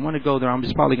 Don't want to go there. I'm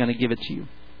just probably going to give it to you.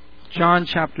 John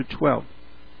chapter 12.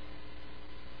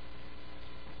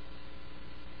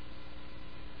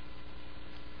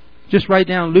 Just write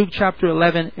down Luke chapter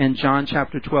 11 and John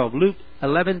chapter 12. Luke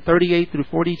 11:38 through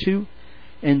 42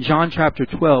 and John chapter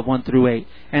 12, 1 through 8.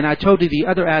 And I told you the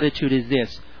other attitude is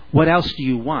this. What else do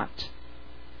you want?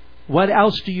 What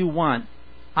else do you want?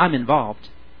 I'm involved.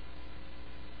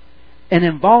 And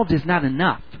involved is not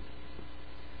enough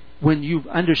when you've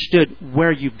understood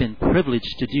where you've been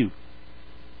privileged to do.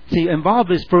 See, involved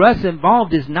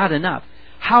is not enough.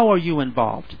 How are you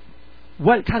involved?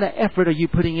 What kind of effort are you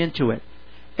putting into it?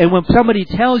 And when somebody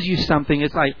tells you something,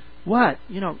 it's like, what?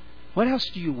 What else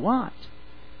do you want?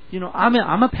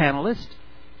 I'm a panelist.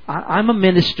 I'm a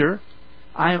minister.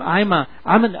 I'm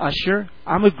an usher.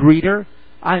 I'm a greeter.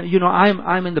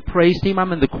 I'm in the praise team.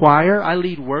 I'm in the choir. I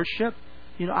lead worship.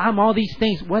 I'm all these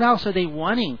things. What else are they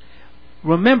wanting?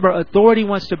 Remember, authority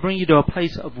wants to bring you to a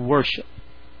place of worship.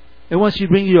 It wants to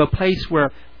bring you to a place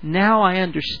where now I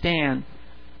understand.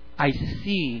 I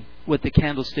see what the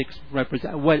candlesticks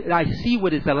represent. What I see,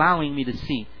 what is allowing me to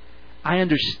see. I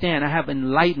understand. I have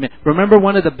enlightenment. Remember,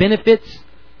 one of the benefits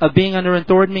of being under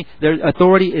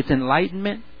authority is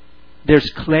enlightenment. There's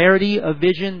clarity of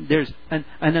vision. There's an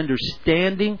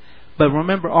understanding. But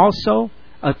remember also,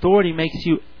 authority makes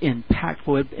you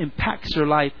impactful. It impacts your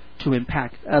life to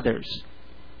impact others.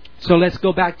 So let's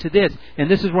go back to this. And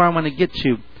this is where I want to get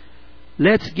to.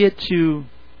 Let's get to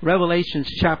Revelations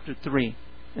chapter 3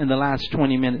 in the last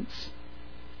 20 minutes.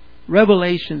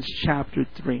 Revelations chapter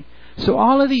 3. So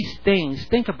all of these things,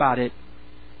 think about it.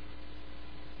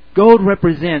 Gold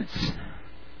represents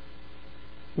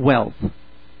wealth.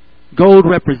 Gold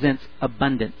represents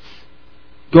abundance.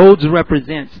 Gold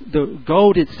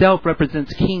itself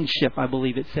represents kingship, I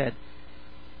believe it said.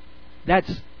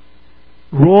 That's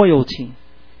royalty.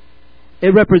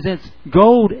 It represents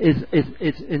gold is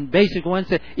in basic one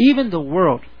sense. Even the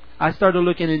world. I started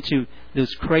looking into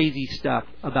this crazy stuff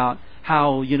about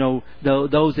how,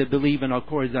 those that believe in, of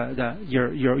course,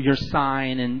 your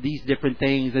sign and these different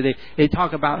things. They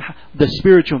talk about the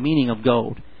spiritual meaning of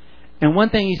gold. And one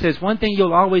thing he says, one thing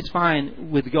you'll always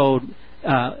find with gold,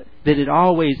 that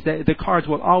the cards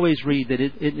will always read that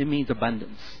it means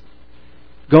abundance.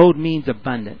 Gold means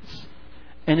abundance.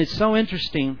 And it's so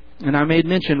interesting, and I made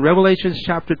mention, Revelation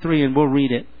chapter 3, and we'll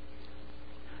read it.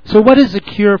 So what is the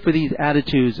cure for these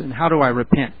attitudes, and how do I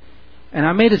repent? And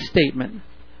I made a statement.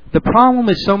 The problem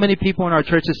with so many people in our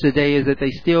churches today is that they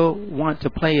still want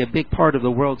to play a big part of the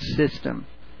world system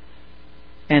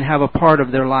and have a part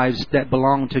of their lives that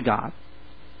belong to God.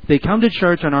 They come to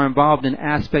church and are involved in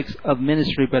aspects of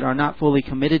ministry but are not fully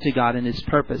committed to God and His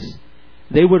purpose.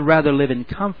 They would rather live in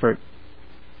comfort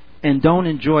and don't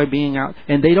enjoy being out,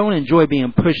 and they don't enjoy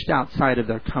being pushed outside of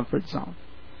their comfort zone.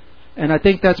 And I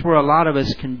think that's where a lot of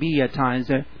us can be at times,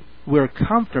 that we're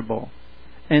comfortable.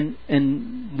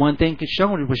 And one thing was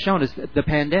shown is the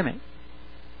pandemic.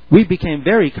 We became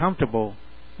very comfortable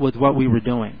with what we were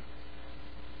doing.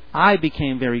 I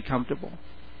became very comfortable.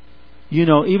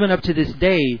 Even up to this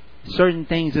day, certain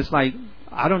things, it's like,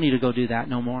 I don't need to go do that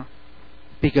no more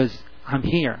because I'm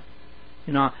here.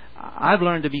 I've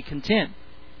learned to be content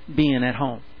being at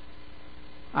home.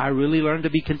 I really learned to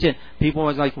be content. People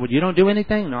was like, well, you don't do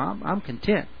anything? No, I'm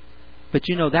content. But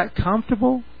that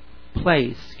comfortable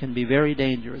place can be very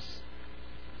dangerous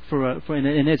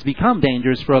and it's become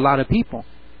dangerous for a lot of people,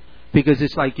 because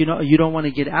it's like, you don't want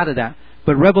to get out of that.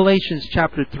 But Revelations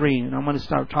chapter 3, and I'm going to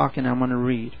start talking, I'm going to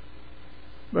read.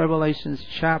 Revelations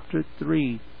chapter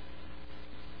 3.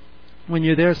 When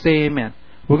you're there, say amen.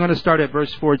 We're going to start at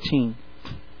verse 14.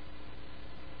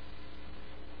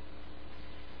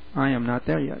 I am not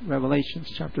there yet. Revelations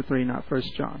chapter 3, not 1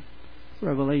 John.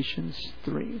 Revelations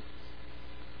 3.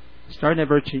 Starting at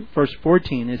verse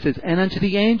 14, it says, And unto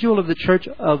the angel of the church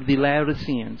of the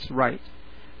Laodiceans write,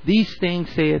 These things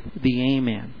saith the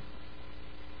Amen,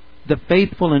 the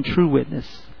faithful and true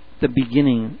witness, the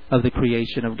beginning of the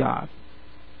creation of God.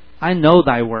 I know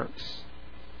thy works,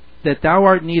 that thou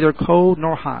art neither cold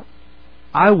nor hot.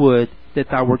 I would that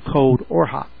thou wert cold or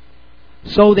hot.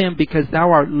 So then, because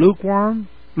thou art lukewarm,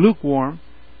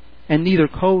 and neither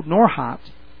cold nor hot,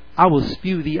 I will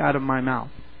spew thee out of my mouth.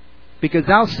 Because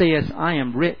thou sayest, I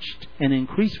am rich, and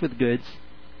increase with goods,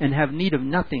 and have need of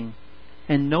nothing,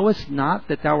 and knowest not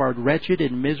that thou art wretched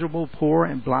and miserable, poor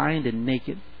and blind and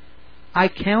naked. I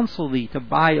counsel thee to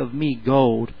buy of me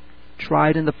gold,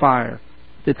 tried in the fire,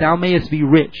 that thou mayest be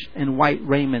rich, and white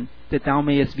raiment, that thou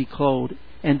mayest be clothed,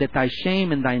 and that thy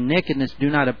shame and thy nakedness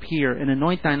do not appear, and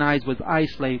anoint thine eyes with eye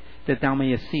salve, that thou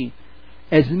mayest see.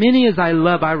 As many as I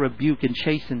love, I rebuke and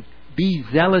chasten. Be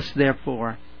zealous,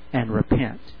 therefore, and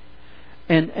repent.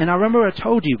 And I remember I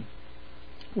told you,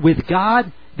 with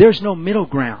God, there's no middle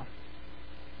ground.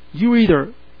 You're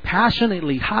either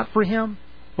passionately hot for Him,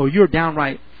 or you're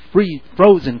downright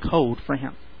frozen cold for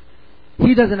Him.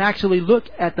 He doesn't actually look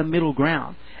at the middle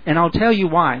ground. And I'll tell you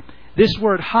why. This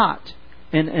word hot,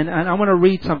 and I want to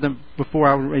read something before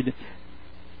I read it.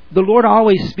 The Lord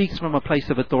always speaks from a place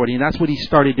of authority, and that's what He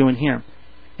started doing here.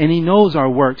 And He knows our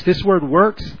works. This word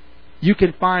works, you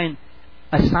can find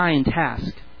assigned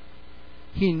task.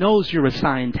 He knows your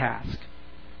assigned task.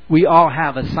 We all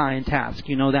have assigned task.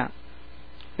 You know that.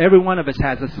 Every one of us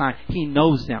has assigned. He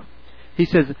knows them. He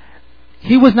says,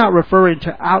 He was not referring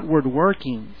to outward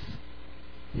workings.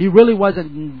 He really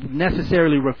wasn't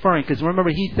necessarily referring, because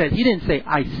remember He didn't say,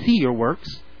 I see your works.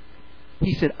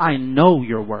 He said, I know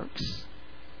your works.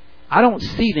 I don't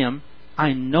see them.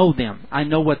 I know them. I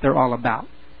know what they're all about.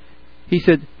 He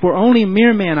said, for only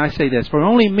mere men, I say this, for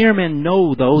only mere men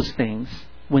know those things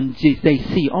when they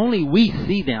see. Only we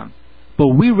see them, but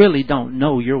we really don't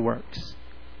know your works.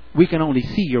 We can only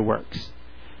see your works.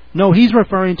 No, He's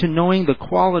referring to knowing the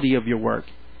quality of your work,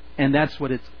 and that's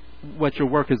what your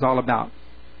work is all about.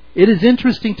 It is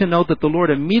interesting to note that the Lord,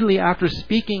 immediately after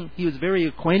speaking, He was very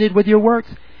acquainted with your works.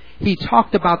 He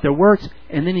talked about their works,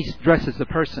 and then He addresses the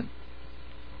person.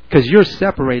 Because you're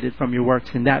separated from your works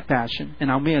in that fashion. And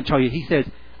I'm going to tell you, He says,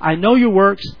 I know your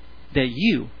works, that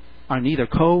you are neither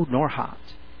cold nor hot.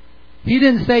 He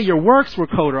didn't say your works were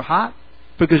cold or hot,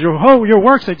 because your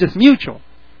works are just mutual.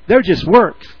 They're just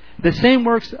works. The same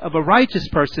works of a righteous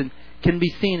person can be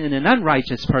seen in an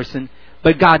unrighteous person,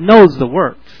 but God knows the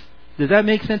works. Does that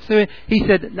make sense to you? He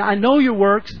said, I know your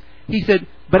works. He said,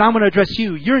 but I'm going to address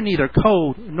you. You're neither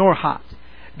cold nor hot.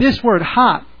 This word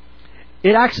hot,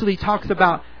 it actually talks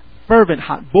about fervent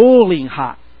hot, boiling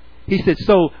hot. He said,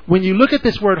 so when you look at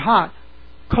this word hot,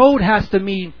 cold has to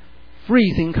mean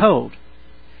freezing cold.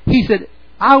 He said,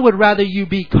 I would rather you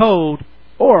be cold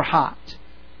or hot.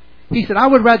 He said, I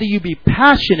would rather you be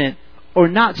passionate or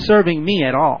not serving me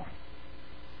at all.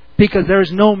 Because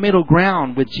there's no middle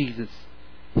ground with Jesus.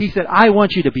 He said, I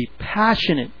want you to be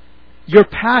passionate. Your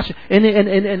passion,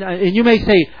 and you may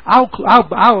say,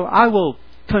 I will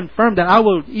confirm that. I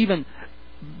will even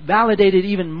validate it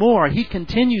even more. He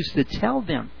continues to tell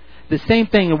them the same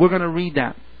thing, and we're going to read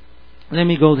that. Let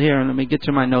me go here and let me get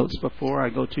to my notes before I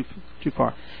go too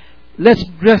far. Let's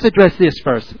address this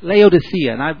first.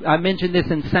 Laodicea, and I mentioned this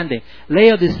in Sunday.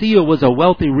 Laodicea was a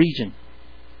wealthy region.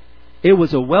 It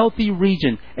was a wealthy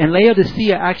region, and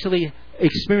Laodicea actually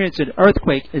experienced an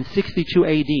earthquake in 62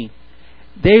 AD.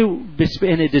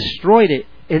 And it destroyed it,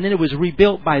 and then it was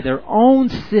rebuilt by their own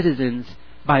citizens,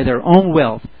 by their own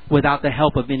wealth, without the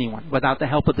help of anyone, without the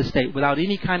help of the state, without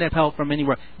any kind of help from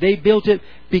anywhere. They built it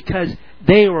because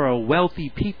they were a wealthy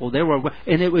people.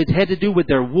 And it had to do with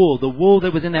their wool. The wool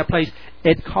that was in that place,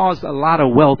 it caused a lot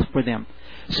of wealth for them.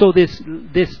 So this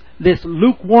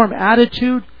lukewarm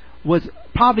attitude was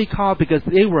probably called because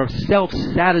they were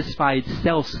self-satisfied,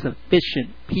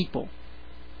 self-sufficient people.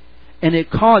 And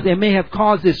it may have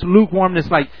caused this lukewarmness,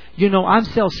 like, I'm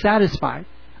self-satisfied.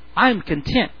 I'm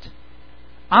content.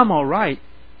 I'm all right.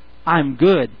 I'm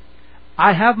good.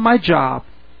 I have my job.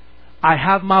 I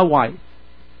have my wife.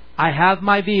 I have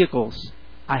my vehicles.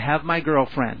 I have my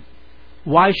girlfriend.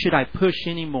 Why should I push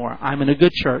anymore? I'm in a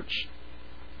good church.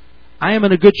 I am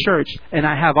in a good church and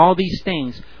I have all these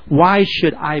things. Why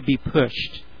should I be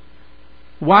pushed?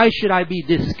 Why should I be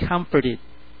discomforted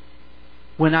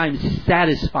when I'm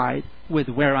satisfied with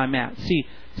where I'm at? See,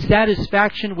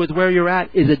 satisfaction with where you're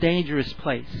at is a dangerous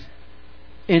place.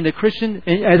 As a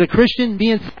Christian,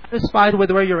 being satisfied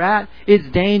with where you're at is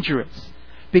dangerous,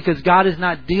 because God is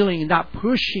not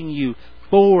pushing you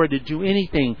forward to do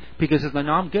anything, because it's like,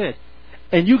 no, I'm good.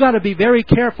 And you got to be very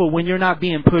careful when you're not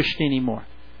being pushed anymore.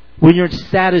 When you're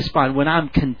satisfied, when I'm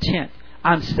content,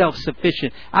 I'm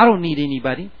self-sufficient. I don't need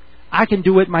anybody. I can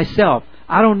do it myself.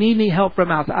 I don't need any help from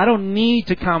outside. I don't need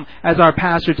to come, as our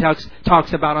pastor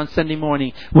talks about on Sunday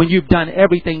morning, when you've done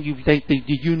everything you think that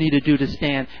you need to do to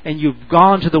stand, and you've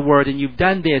gone to the Word and you've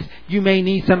done this. You may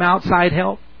need some outside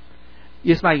help.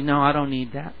 It's like, no, I don't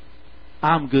need that.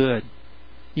 I'm good.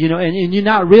 And you're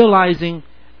not realizing,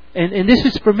 and this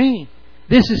is for me.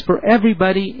 This is for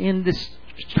everybody in this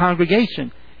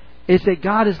congregation. It's that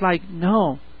God is like,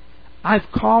 no,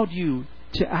 I've called you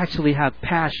to actually have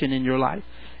passion in your life.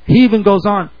 He even goes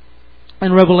on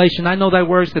in Revelation, I know thy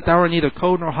words, that thou art neither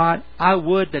cold nor hot. I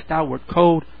would that thou wert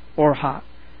cold or hot.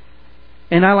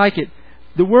 And I like it.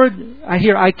 The word I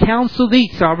hear, I counsel thee.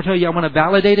 So I'm going to tell you, I want to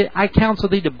validate it. I counsel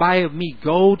thee to buy of me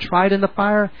gold tried in the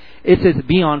fire. It says,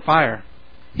 be on fire.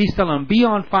 He's telling them, be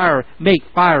on fire, make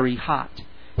fiery hot.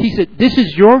 He said, this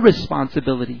is your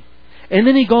responsibility. And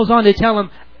then he goes on to tell them,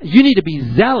 you need to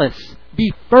be zealous,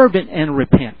 be fervent, and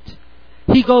repent.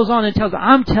 He goes on and tells them,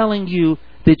 I'm telling you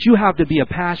that you have to be a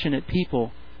passionate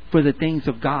people for the things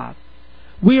of God.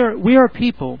 We are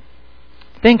people.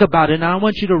 Think about it. And I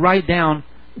want you to write down,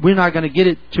 we're not going to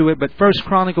get to it, but 1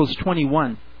 Chronicles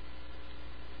 21.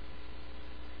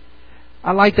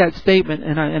 I like that statement,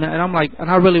 and I'm like, and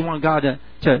I really want God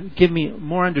to give me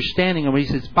more understanding of what He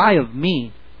says. Buy of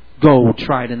me gold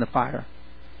tried in the fire.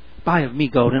 Buy of me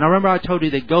gold. And I remember I told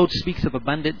you that gold speaks of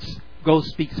abundance. Gold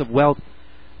speaks of wealth.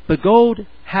 But gold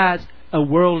has a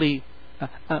worldly,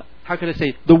 how could I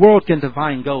say, the world can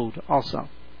define gold also.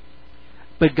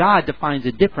 But God defines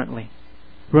it differently.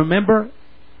 Remember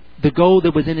the gold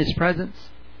that was in His presence?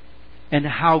 And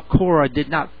how Korah did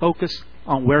not focus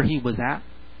on where he was at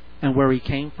and where he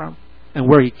came from and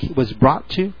where he was brought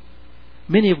to?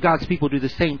 Many of God's people do the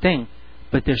same thing,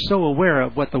 but they're so aware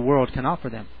of what the world can offer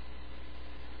them.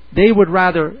 They would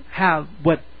rather have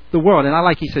what the world, and I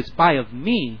like He says, buy of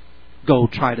me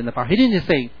gold tried in the fire. He didn't just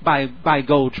say buy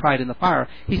gold tried in the fire.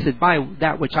 He said buy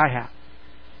that which I have.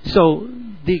 So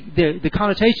the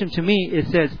connotation to me, it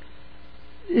says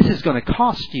this is going to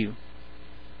cost you,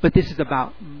 but this is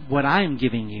about what I'm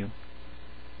giving you.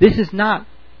 This is not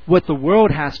what the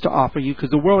world has to offer you, because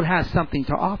the world has something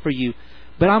to offer you.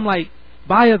 But I'm like,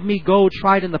 buy of me gold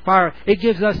tried in the fire. It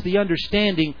gives us the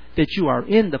understanding that you are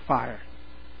in the fire.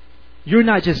 You're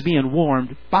not just being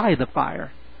warmed by the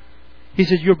fire. He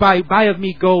says, you buy of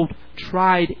me gold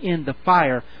tried in the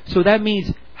fire. So that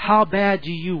means, how bad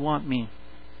do you want me?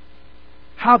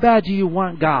 How bad do you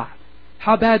want God?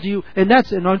 How bad do you... And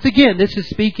once again, this is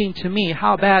speaking to me.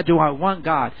 How bad do I want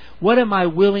God? What am I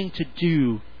willing to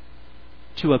do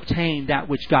to obtain that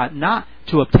which God... Not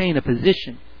to obtain a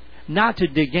position. Not to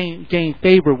gain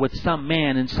favor with some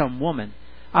man and some woman.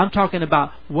 I'm talking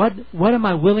about what am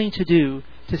I willing to do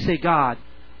to say, God,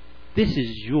 this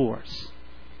is yours.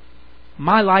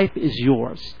 My life is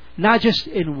yours. Not just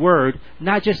in word,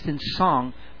 not just in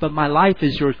song, but my life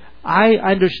is yours. I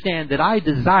understand that I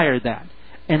desire that.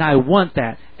 And I want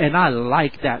that. And I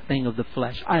like that thing of the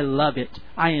flesh. I love it.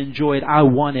 I enjoy it. I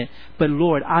want it. But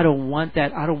Lord, I don't want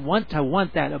that. I don't want to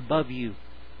want that above you.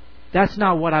 That's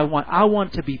not what I want. I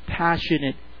want to be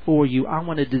passionate for you. I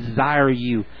want to desire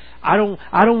you. I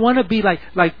don't want to be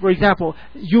like for example,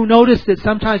 you notice that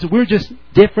sometimes we're just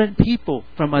different people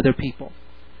from other people.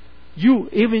 You,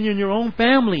 even in your own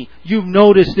family, you've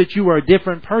noticed that you are a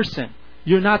different person.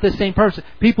 You're not the same person.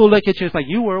 People look at you as like,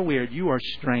 you are weird. You are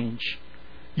strange.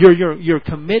 Your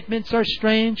commitments are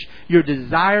strange. Your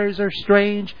desires are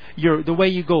strange. The way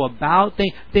you go about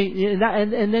things.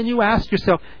 And then you ask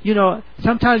yourself,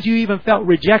 sometimes you even felt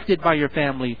rejected by your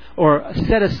family or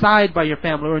set aside by your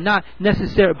family or not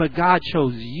necessarily, but God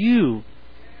chose you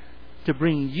to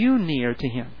bring you near to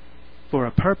Him for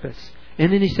a purpose.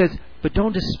 And then He says, but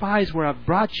don't despise where I've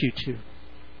brought you to.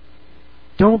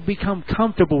 Don't become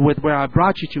comfortable with where I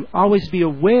brought you to. Always be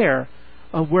aware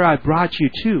of where I brought you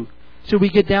to. So we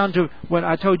get down to what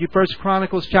I told you, 1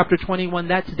 Chronicles chapter 21.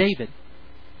 That's David,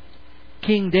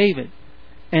 King David,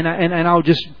 and I'll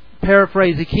just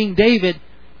paraphrase it. King David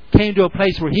came to a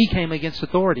place where he came against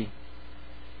authority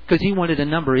because he wanted to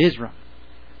number Israel,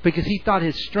 because he thought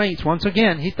his strength, once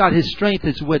again, he thought his strength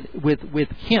is with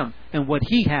him and what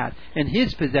he had and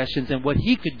his possessions and what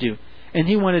he could do, and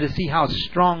he wanted to see how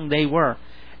strong they were.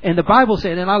 And the Bible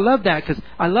said, and I love that because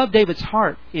I love David's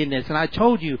heart in this. And I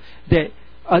told you that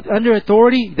under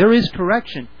authority, there is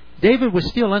correction. David was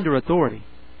still under authority.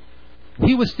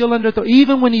 He was still under authority.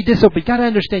 Even when he disobeyed. You got to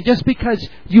understand, just because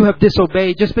you have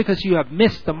disobeyed, just because you have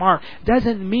missed the mark,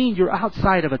 doesn't mean you're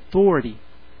outside of authority.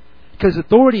 Because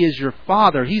authority is your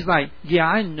father. He's like, yeah,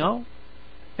 I know.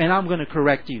 And I'm going to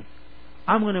correct you.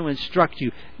 I'm going to instruct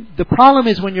you. The problem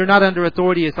is when you're not under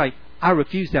authority, it's like, I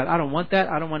refuse that. I don't want that.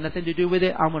 I don't want nothing to do with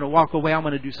it. I'm going to walk away. I'm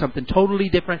going to do something totally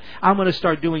different. I'm going to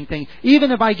start doing things.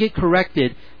 Even if I get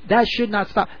corrected, that should not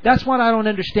stop. That's what I don't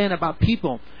understand about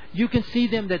people. You can see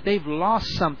them that they've lost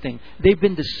something. They've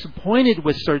been disappointed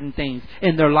with certain things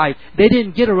in their life. They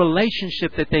didn't get a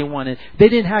relationship that they wanted. They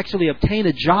didn't actually obtain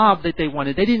a job that they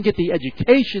wanted. They didn't get the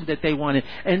education that they wanted.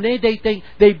 And they think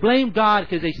they blame God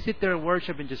because they sit there and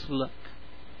worship and just look.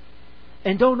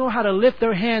 And don't know how to lift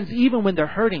their hands even when they're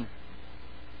hurting.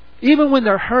 Even when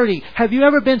they're hurting. Have you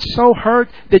ever been so hurt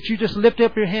that you just lift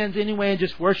up your hands anyway and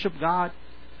just worship God?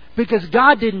 Because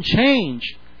God didn't change.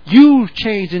 You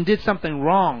changed and did something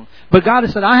wrong. But God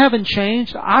has said, I haven't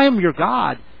changed. I am your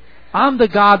God. I'm the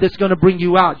God that's going to bring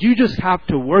you out. You just have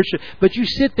to worship. But you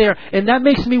sit there, and that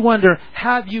makes me wonder,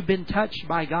 have you been touched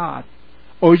by God?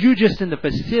 Or are you just in the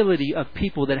facility of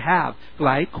people that have,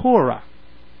 like Korah?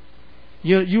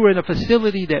 You were in a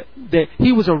facility that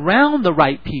he was around the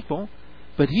right people,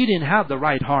 but he didn't have the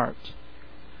right heart.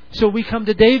 So we come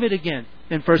to David again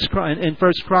in First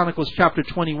Chronicles chapter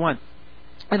 21.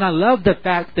 And I love the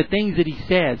fact, the things that he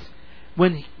says.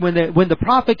 When the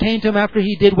prophet came to him after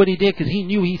he did what he did, because he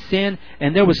knew he sinned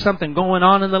and there was something going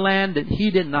on in the land that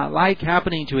he did not like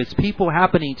happening to his people,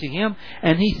 happening to him.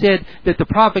 And he said that the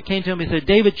prophet came to him and said,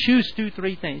 David, choose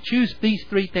three things. Choose these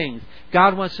three things.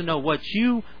 God wants to know what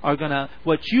you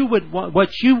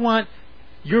want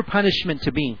your punishment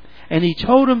to be. And he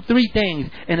told him three things.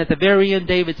 And at the very end,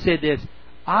 David said this,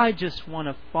 I just want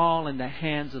to fall in the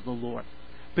hands of the Lord.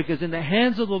 Because in the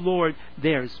hands of the Lord,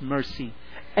 there's mercy.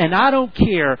 And I don't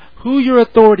care who your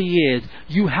authority is,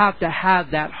 you have to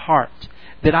have that heart.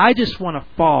 That I just want to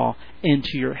fall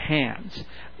into your hands.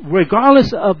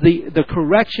 Regardless of the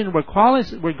correction,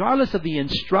 regardless of the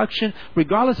instruction,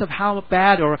 regardless of how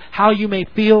bad or how you may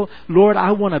feel, Lord,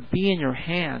 I want to be in your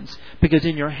hands. Because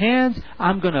in your hands,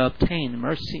 I'm going to obtain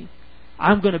mercy.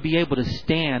 I'm going to be able to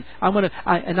stand.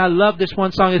 And I love this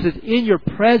one song. It says, in your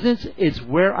presence is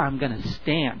where I'm going to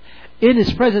stand. In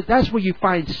His presence, that's where you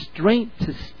find strength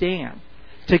to stand,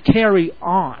 to carry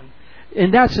on.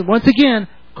 And that's, once again,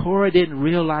 Korah didn't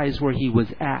realize where he was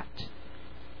at.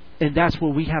 And that's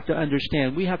what we have to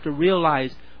understand. We have to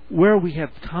realize where we have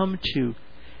come to.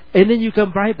 And then you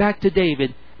come right back to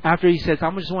David. After he says,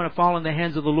 I just want to fall in the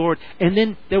hands of the Lord. And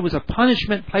then there was a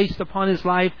punishment placed upon his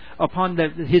life, upon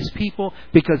his people,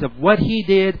 because of what he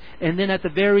did. And then at the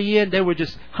very end, they were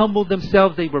just humbled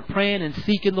themselves. They were praying and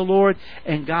seeking the Lord.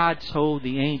 And God told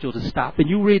the angel to stop. And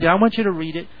you read it. I want you to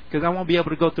read it, because I won't be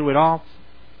able to go through it all.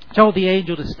 Told the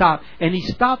angel to stop. And he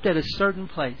stopped at a certain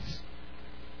place.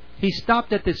 He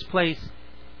stopped at this place.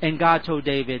 And God told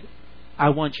David, I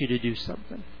want you to do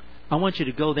something. I want you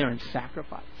to go there and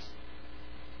sacrifice.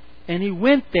 And he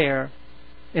went there,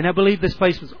 and I believe this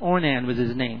place was Ornan was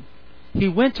his name. He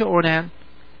went to Ornan,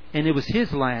 and it was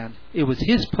his land. It was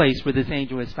his place where this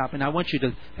angel had stopped. And I want you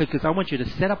to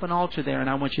set up an altar there, and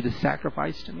I want you to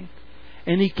sacrifice to me.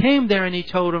 And he came there, and he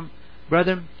told him,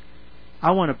 brother,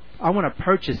 I want to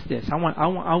purchase this. I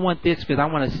want this because I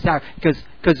want to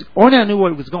because Ornan knew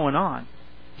what was going on.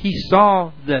 He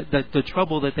saw the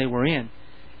trouble that they were in.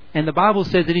 And the Bible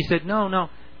says that he said, no,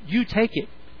 you take it.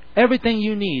 Everything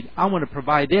you need. I want to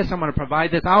provide this. I'm going to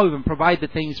provide this. I'll even provide the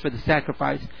things for the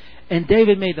sacrifice. And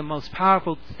David made the most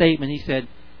powerful statement. He said,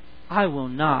 I will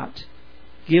not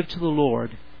give to the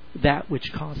Lord that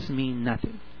which costs me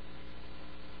nothing.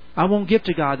 I won't give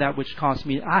to God that which costs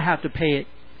me. I have to pay it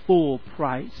full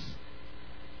price.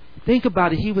 Think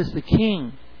about it. He was the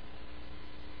king.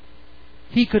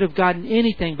 He could have gotten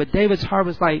anything, but David's heart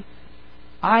was like,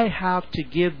 I have to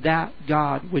give that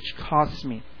God which costs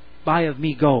me. Buy of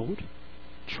me gold,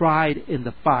 tried in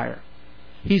the fire.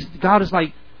 God is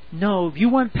like, no, if you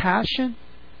want passion,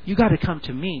 you got to come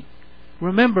to me.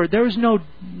 Remember,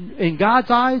 in God's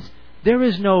eyes, there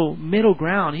is no middle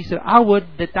ground. He said, I would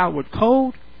that thou wert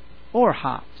cold or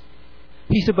hot.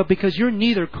 He said, but because you're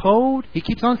neither cold, he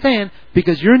keeps on saying,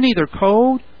 because you're neither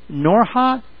cold nor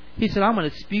hot, he said, I'm going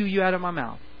to spew you out of my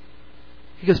mouth.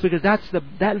 He goes, because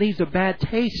that leaves a bad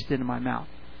taste in my mouth.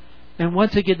 And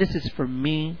once again, this is for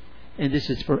me, and this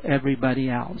is for everybody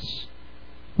else.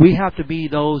 We have to be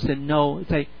those that know,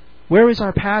 it's like, where is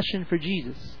our passion for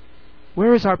Jesus?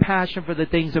 Where is our passion for the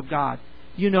things of God?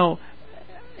 You know,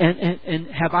 and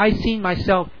have I seen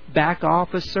myself back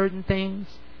off of certain things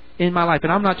in my life?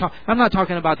 And I'm not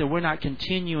talking about that we're not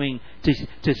continuing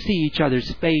to see each other's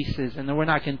faces and that we're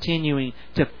not continuing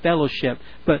to fellowship.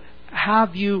 But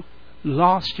have you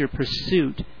lost your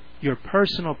pursuit, your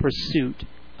personal pursuit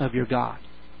of your God?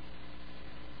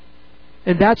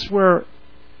 And that's where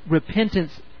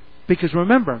repentance, because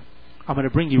remember, I'm going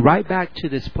to bring you right back to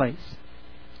this place.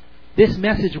 This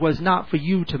message was not for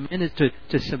you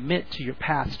to submit to your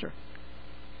pastor,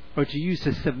 or to you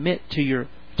to submit to your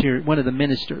one of the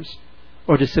ministers,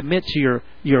 or to submit to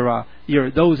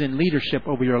your those in leadership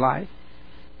over your life.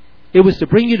 It was to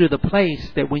bring you to the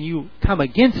place that when you come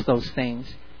against those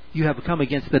things, you have come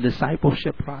against the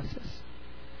discipleship process.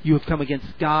 You have come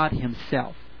against God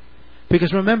Himself.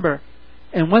 Because remember,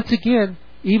 and once again,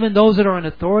 even those that are in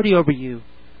authority over you,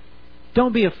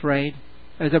 don't be afraid.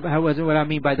 What I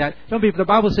mean by that, don't be. The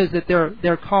Bible says that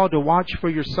they're called to watch for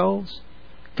your souls,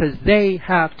 because they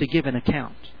have to give an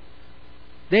account.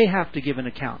 They have to give an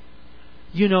account.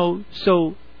 You know,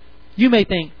 so you may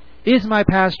think, is my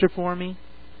pastor for me,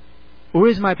 or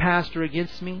is my pastor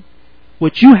against me?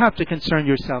 What you have to concern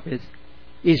yourself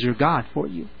is your God for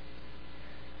you?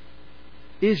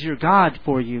 Is your God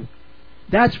for you?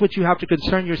 That's what you have to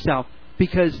concern yourself.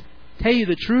 Because, tell you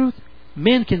the truth,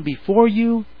 men can be for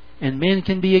you and men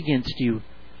can be against you.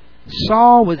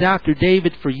 Saul was after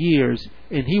David for years,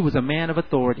 and he was a man of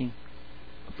authority.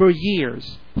 For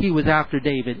years, he was after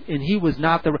David, and he was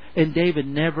not and David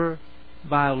never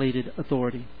violated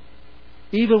authority.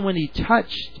 Even when he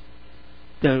touched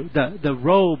the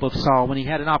robe of Saul, when he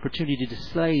had an opportunity to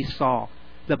slay Saul,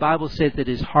 the Bible says that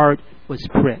his heart was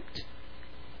pricked.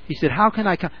 He said, how can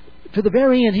I come? To the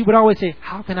very end, he would always say,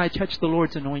 how can I touch the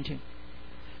Lord's anointing?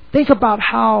 Think about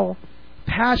how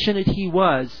passionate he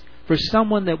was for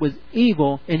someone that was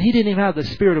evil, and he didn't even have the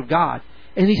Spirit of God.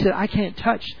 And he said, I can't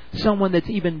touch someone that's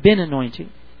even been anointed.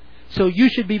 So you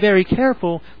should be very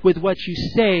careful with what you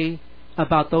say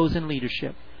about those in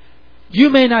leadership. You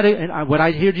may not, and what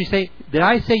I heard you say, did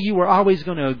I say you were always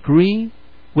going to agree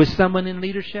with someone in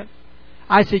leadership?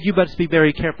 I said you better be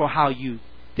very careful how you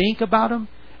think about them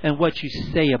and what you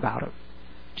say about them.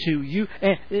 To you,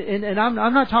 and I'm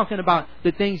not talking about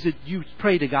the things that you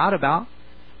pray to God about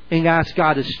and ask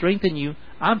God to strengthen you.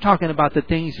 I'm talking about the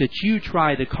things that you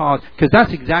try to cause, because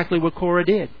that's exactly what Korah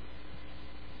did.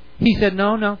 He said,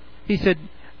 no. He said,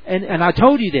 and I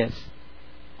told you this.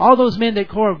 All those men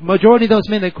that majority of those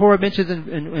men that Korah mentions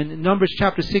in Numbers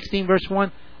chapter 16 verse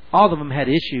 1, all of them had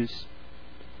issues.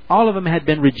 All of them had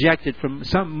been rejected from,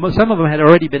 some of them had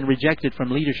already been rejected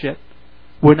from leadership.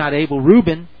 Were not able.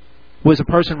 Reuben was a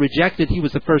person rejected. He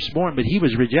was the firstborn, but he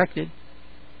was rejected.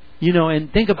 You know,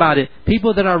 and think about it.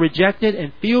 People that are rejected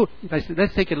and feel,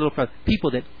 let's take it a little further.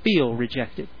 People that feel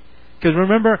rejected. Because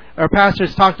remember, our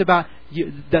pastors talked about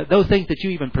those things that you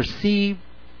even perceive.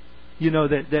 You know,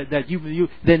 that you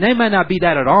then they might not be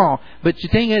that at all. But the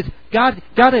thing is, God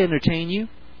will entertain you.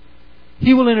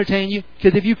 He will entertain you.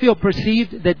 Because if you feel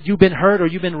perceived that you've been hurt or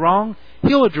you've been wrong,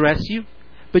 He'll address you.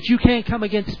 But you can't come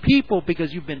against people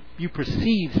because you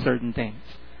perceive certain things.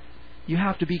 You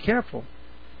have to be careful.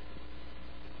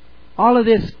 All of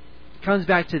this comes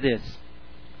back to this.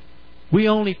 We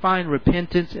only find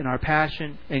repentance in our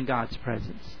passion in God's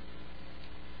presence.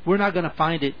 We're not going to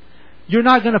find it. You're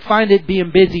not going to find it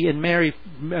being busy, and Mary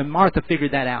and Martha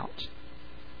figured that out.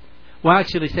 Well, I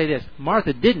actually say this.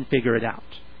 Martha didn't figure it out.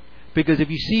 Because if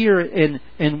you see her in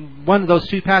one of those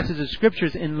two passages of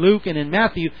Scriptures, in Luke and in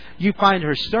Matthew, you find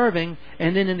her serving,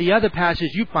 and then in the other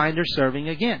passage, you find her serving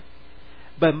again.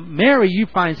 But Mary, you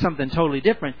find something totally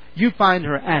different. You find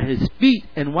her at His feet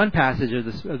in one passage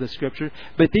of the Scripture,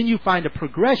 but then you find a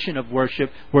progression of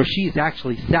worship where she's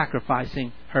actually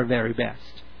sacrificing her very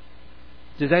best.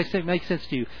 Does that make sense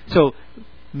to you? So,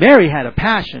 Mary had a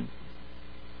passion,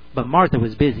 but Martha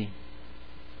was busy.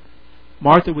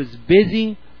 Martha was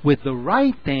busy with the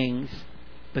right things,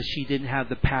 but she didn't have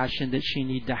the passion that she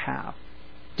needed to have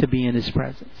to be in His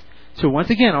presence. So once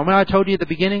again, remember I told you at the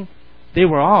beginning, they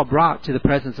were all brought to the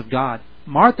presence of God.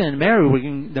 Martha and Mary were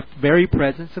in the very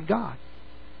presence of God.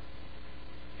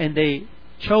 And they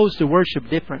chose to worship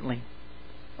differently.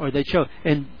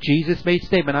 And Jesus made a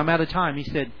statement, I'm out of time. He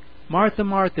said, Martha,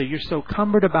 Martha, you're so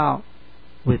cumbered about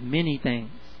with many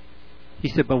things. He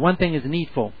said, but one thing is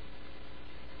needful.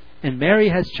 And Mary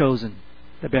has chosen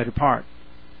the better part,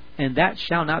 and that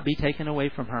shall not be taken away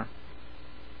from her.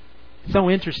 So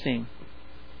interesting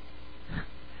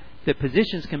that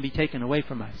positions can be taken away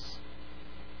from us,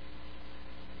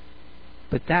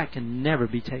 but that can never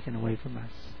be taken away from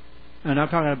us. And I'm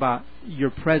talking about your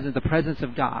presence, the presence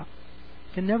of God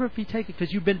can never be taken,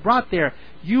 because you've been brought there.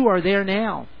 You are there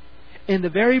now. In the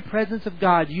very presence of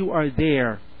God, you are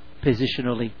there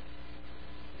positionally.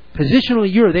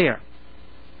 Positionally, you're there.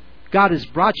 God has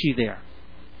brought you there.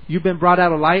 You've been brought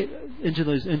out of light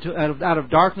out of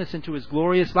darkness into His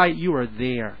glorious light. You are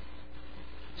there.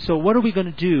 So what are we going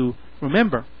to do?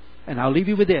 Remember, and I'll leave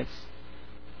you with this.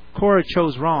 Cora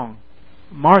chose wrong.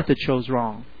 Martha chose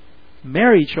wrong.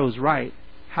 Mary chose right.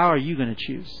 How are you going to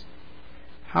choose?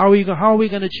 How are we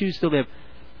going to choose to live?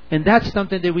 And that's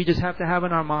something that we just have to have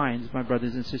in our minds, my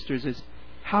brothers and sisters, is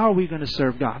how are we going to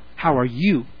serve God? How are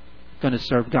you going to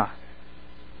serve God?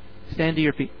 Stand to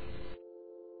your feet.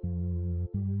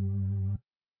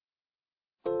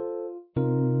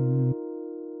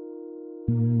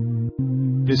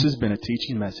 This has been a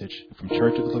teaching message from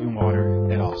Church of the Living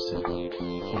Water at Austin.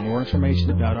 For more information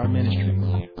about our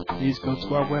ministry, please go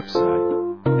to our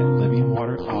website at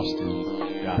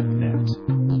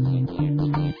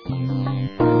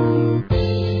livingwateraustin.net.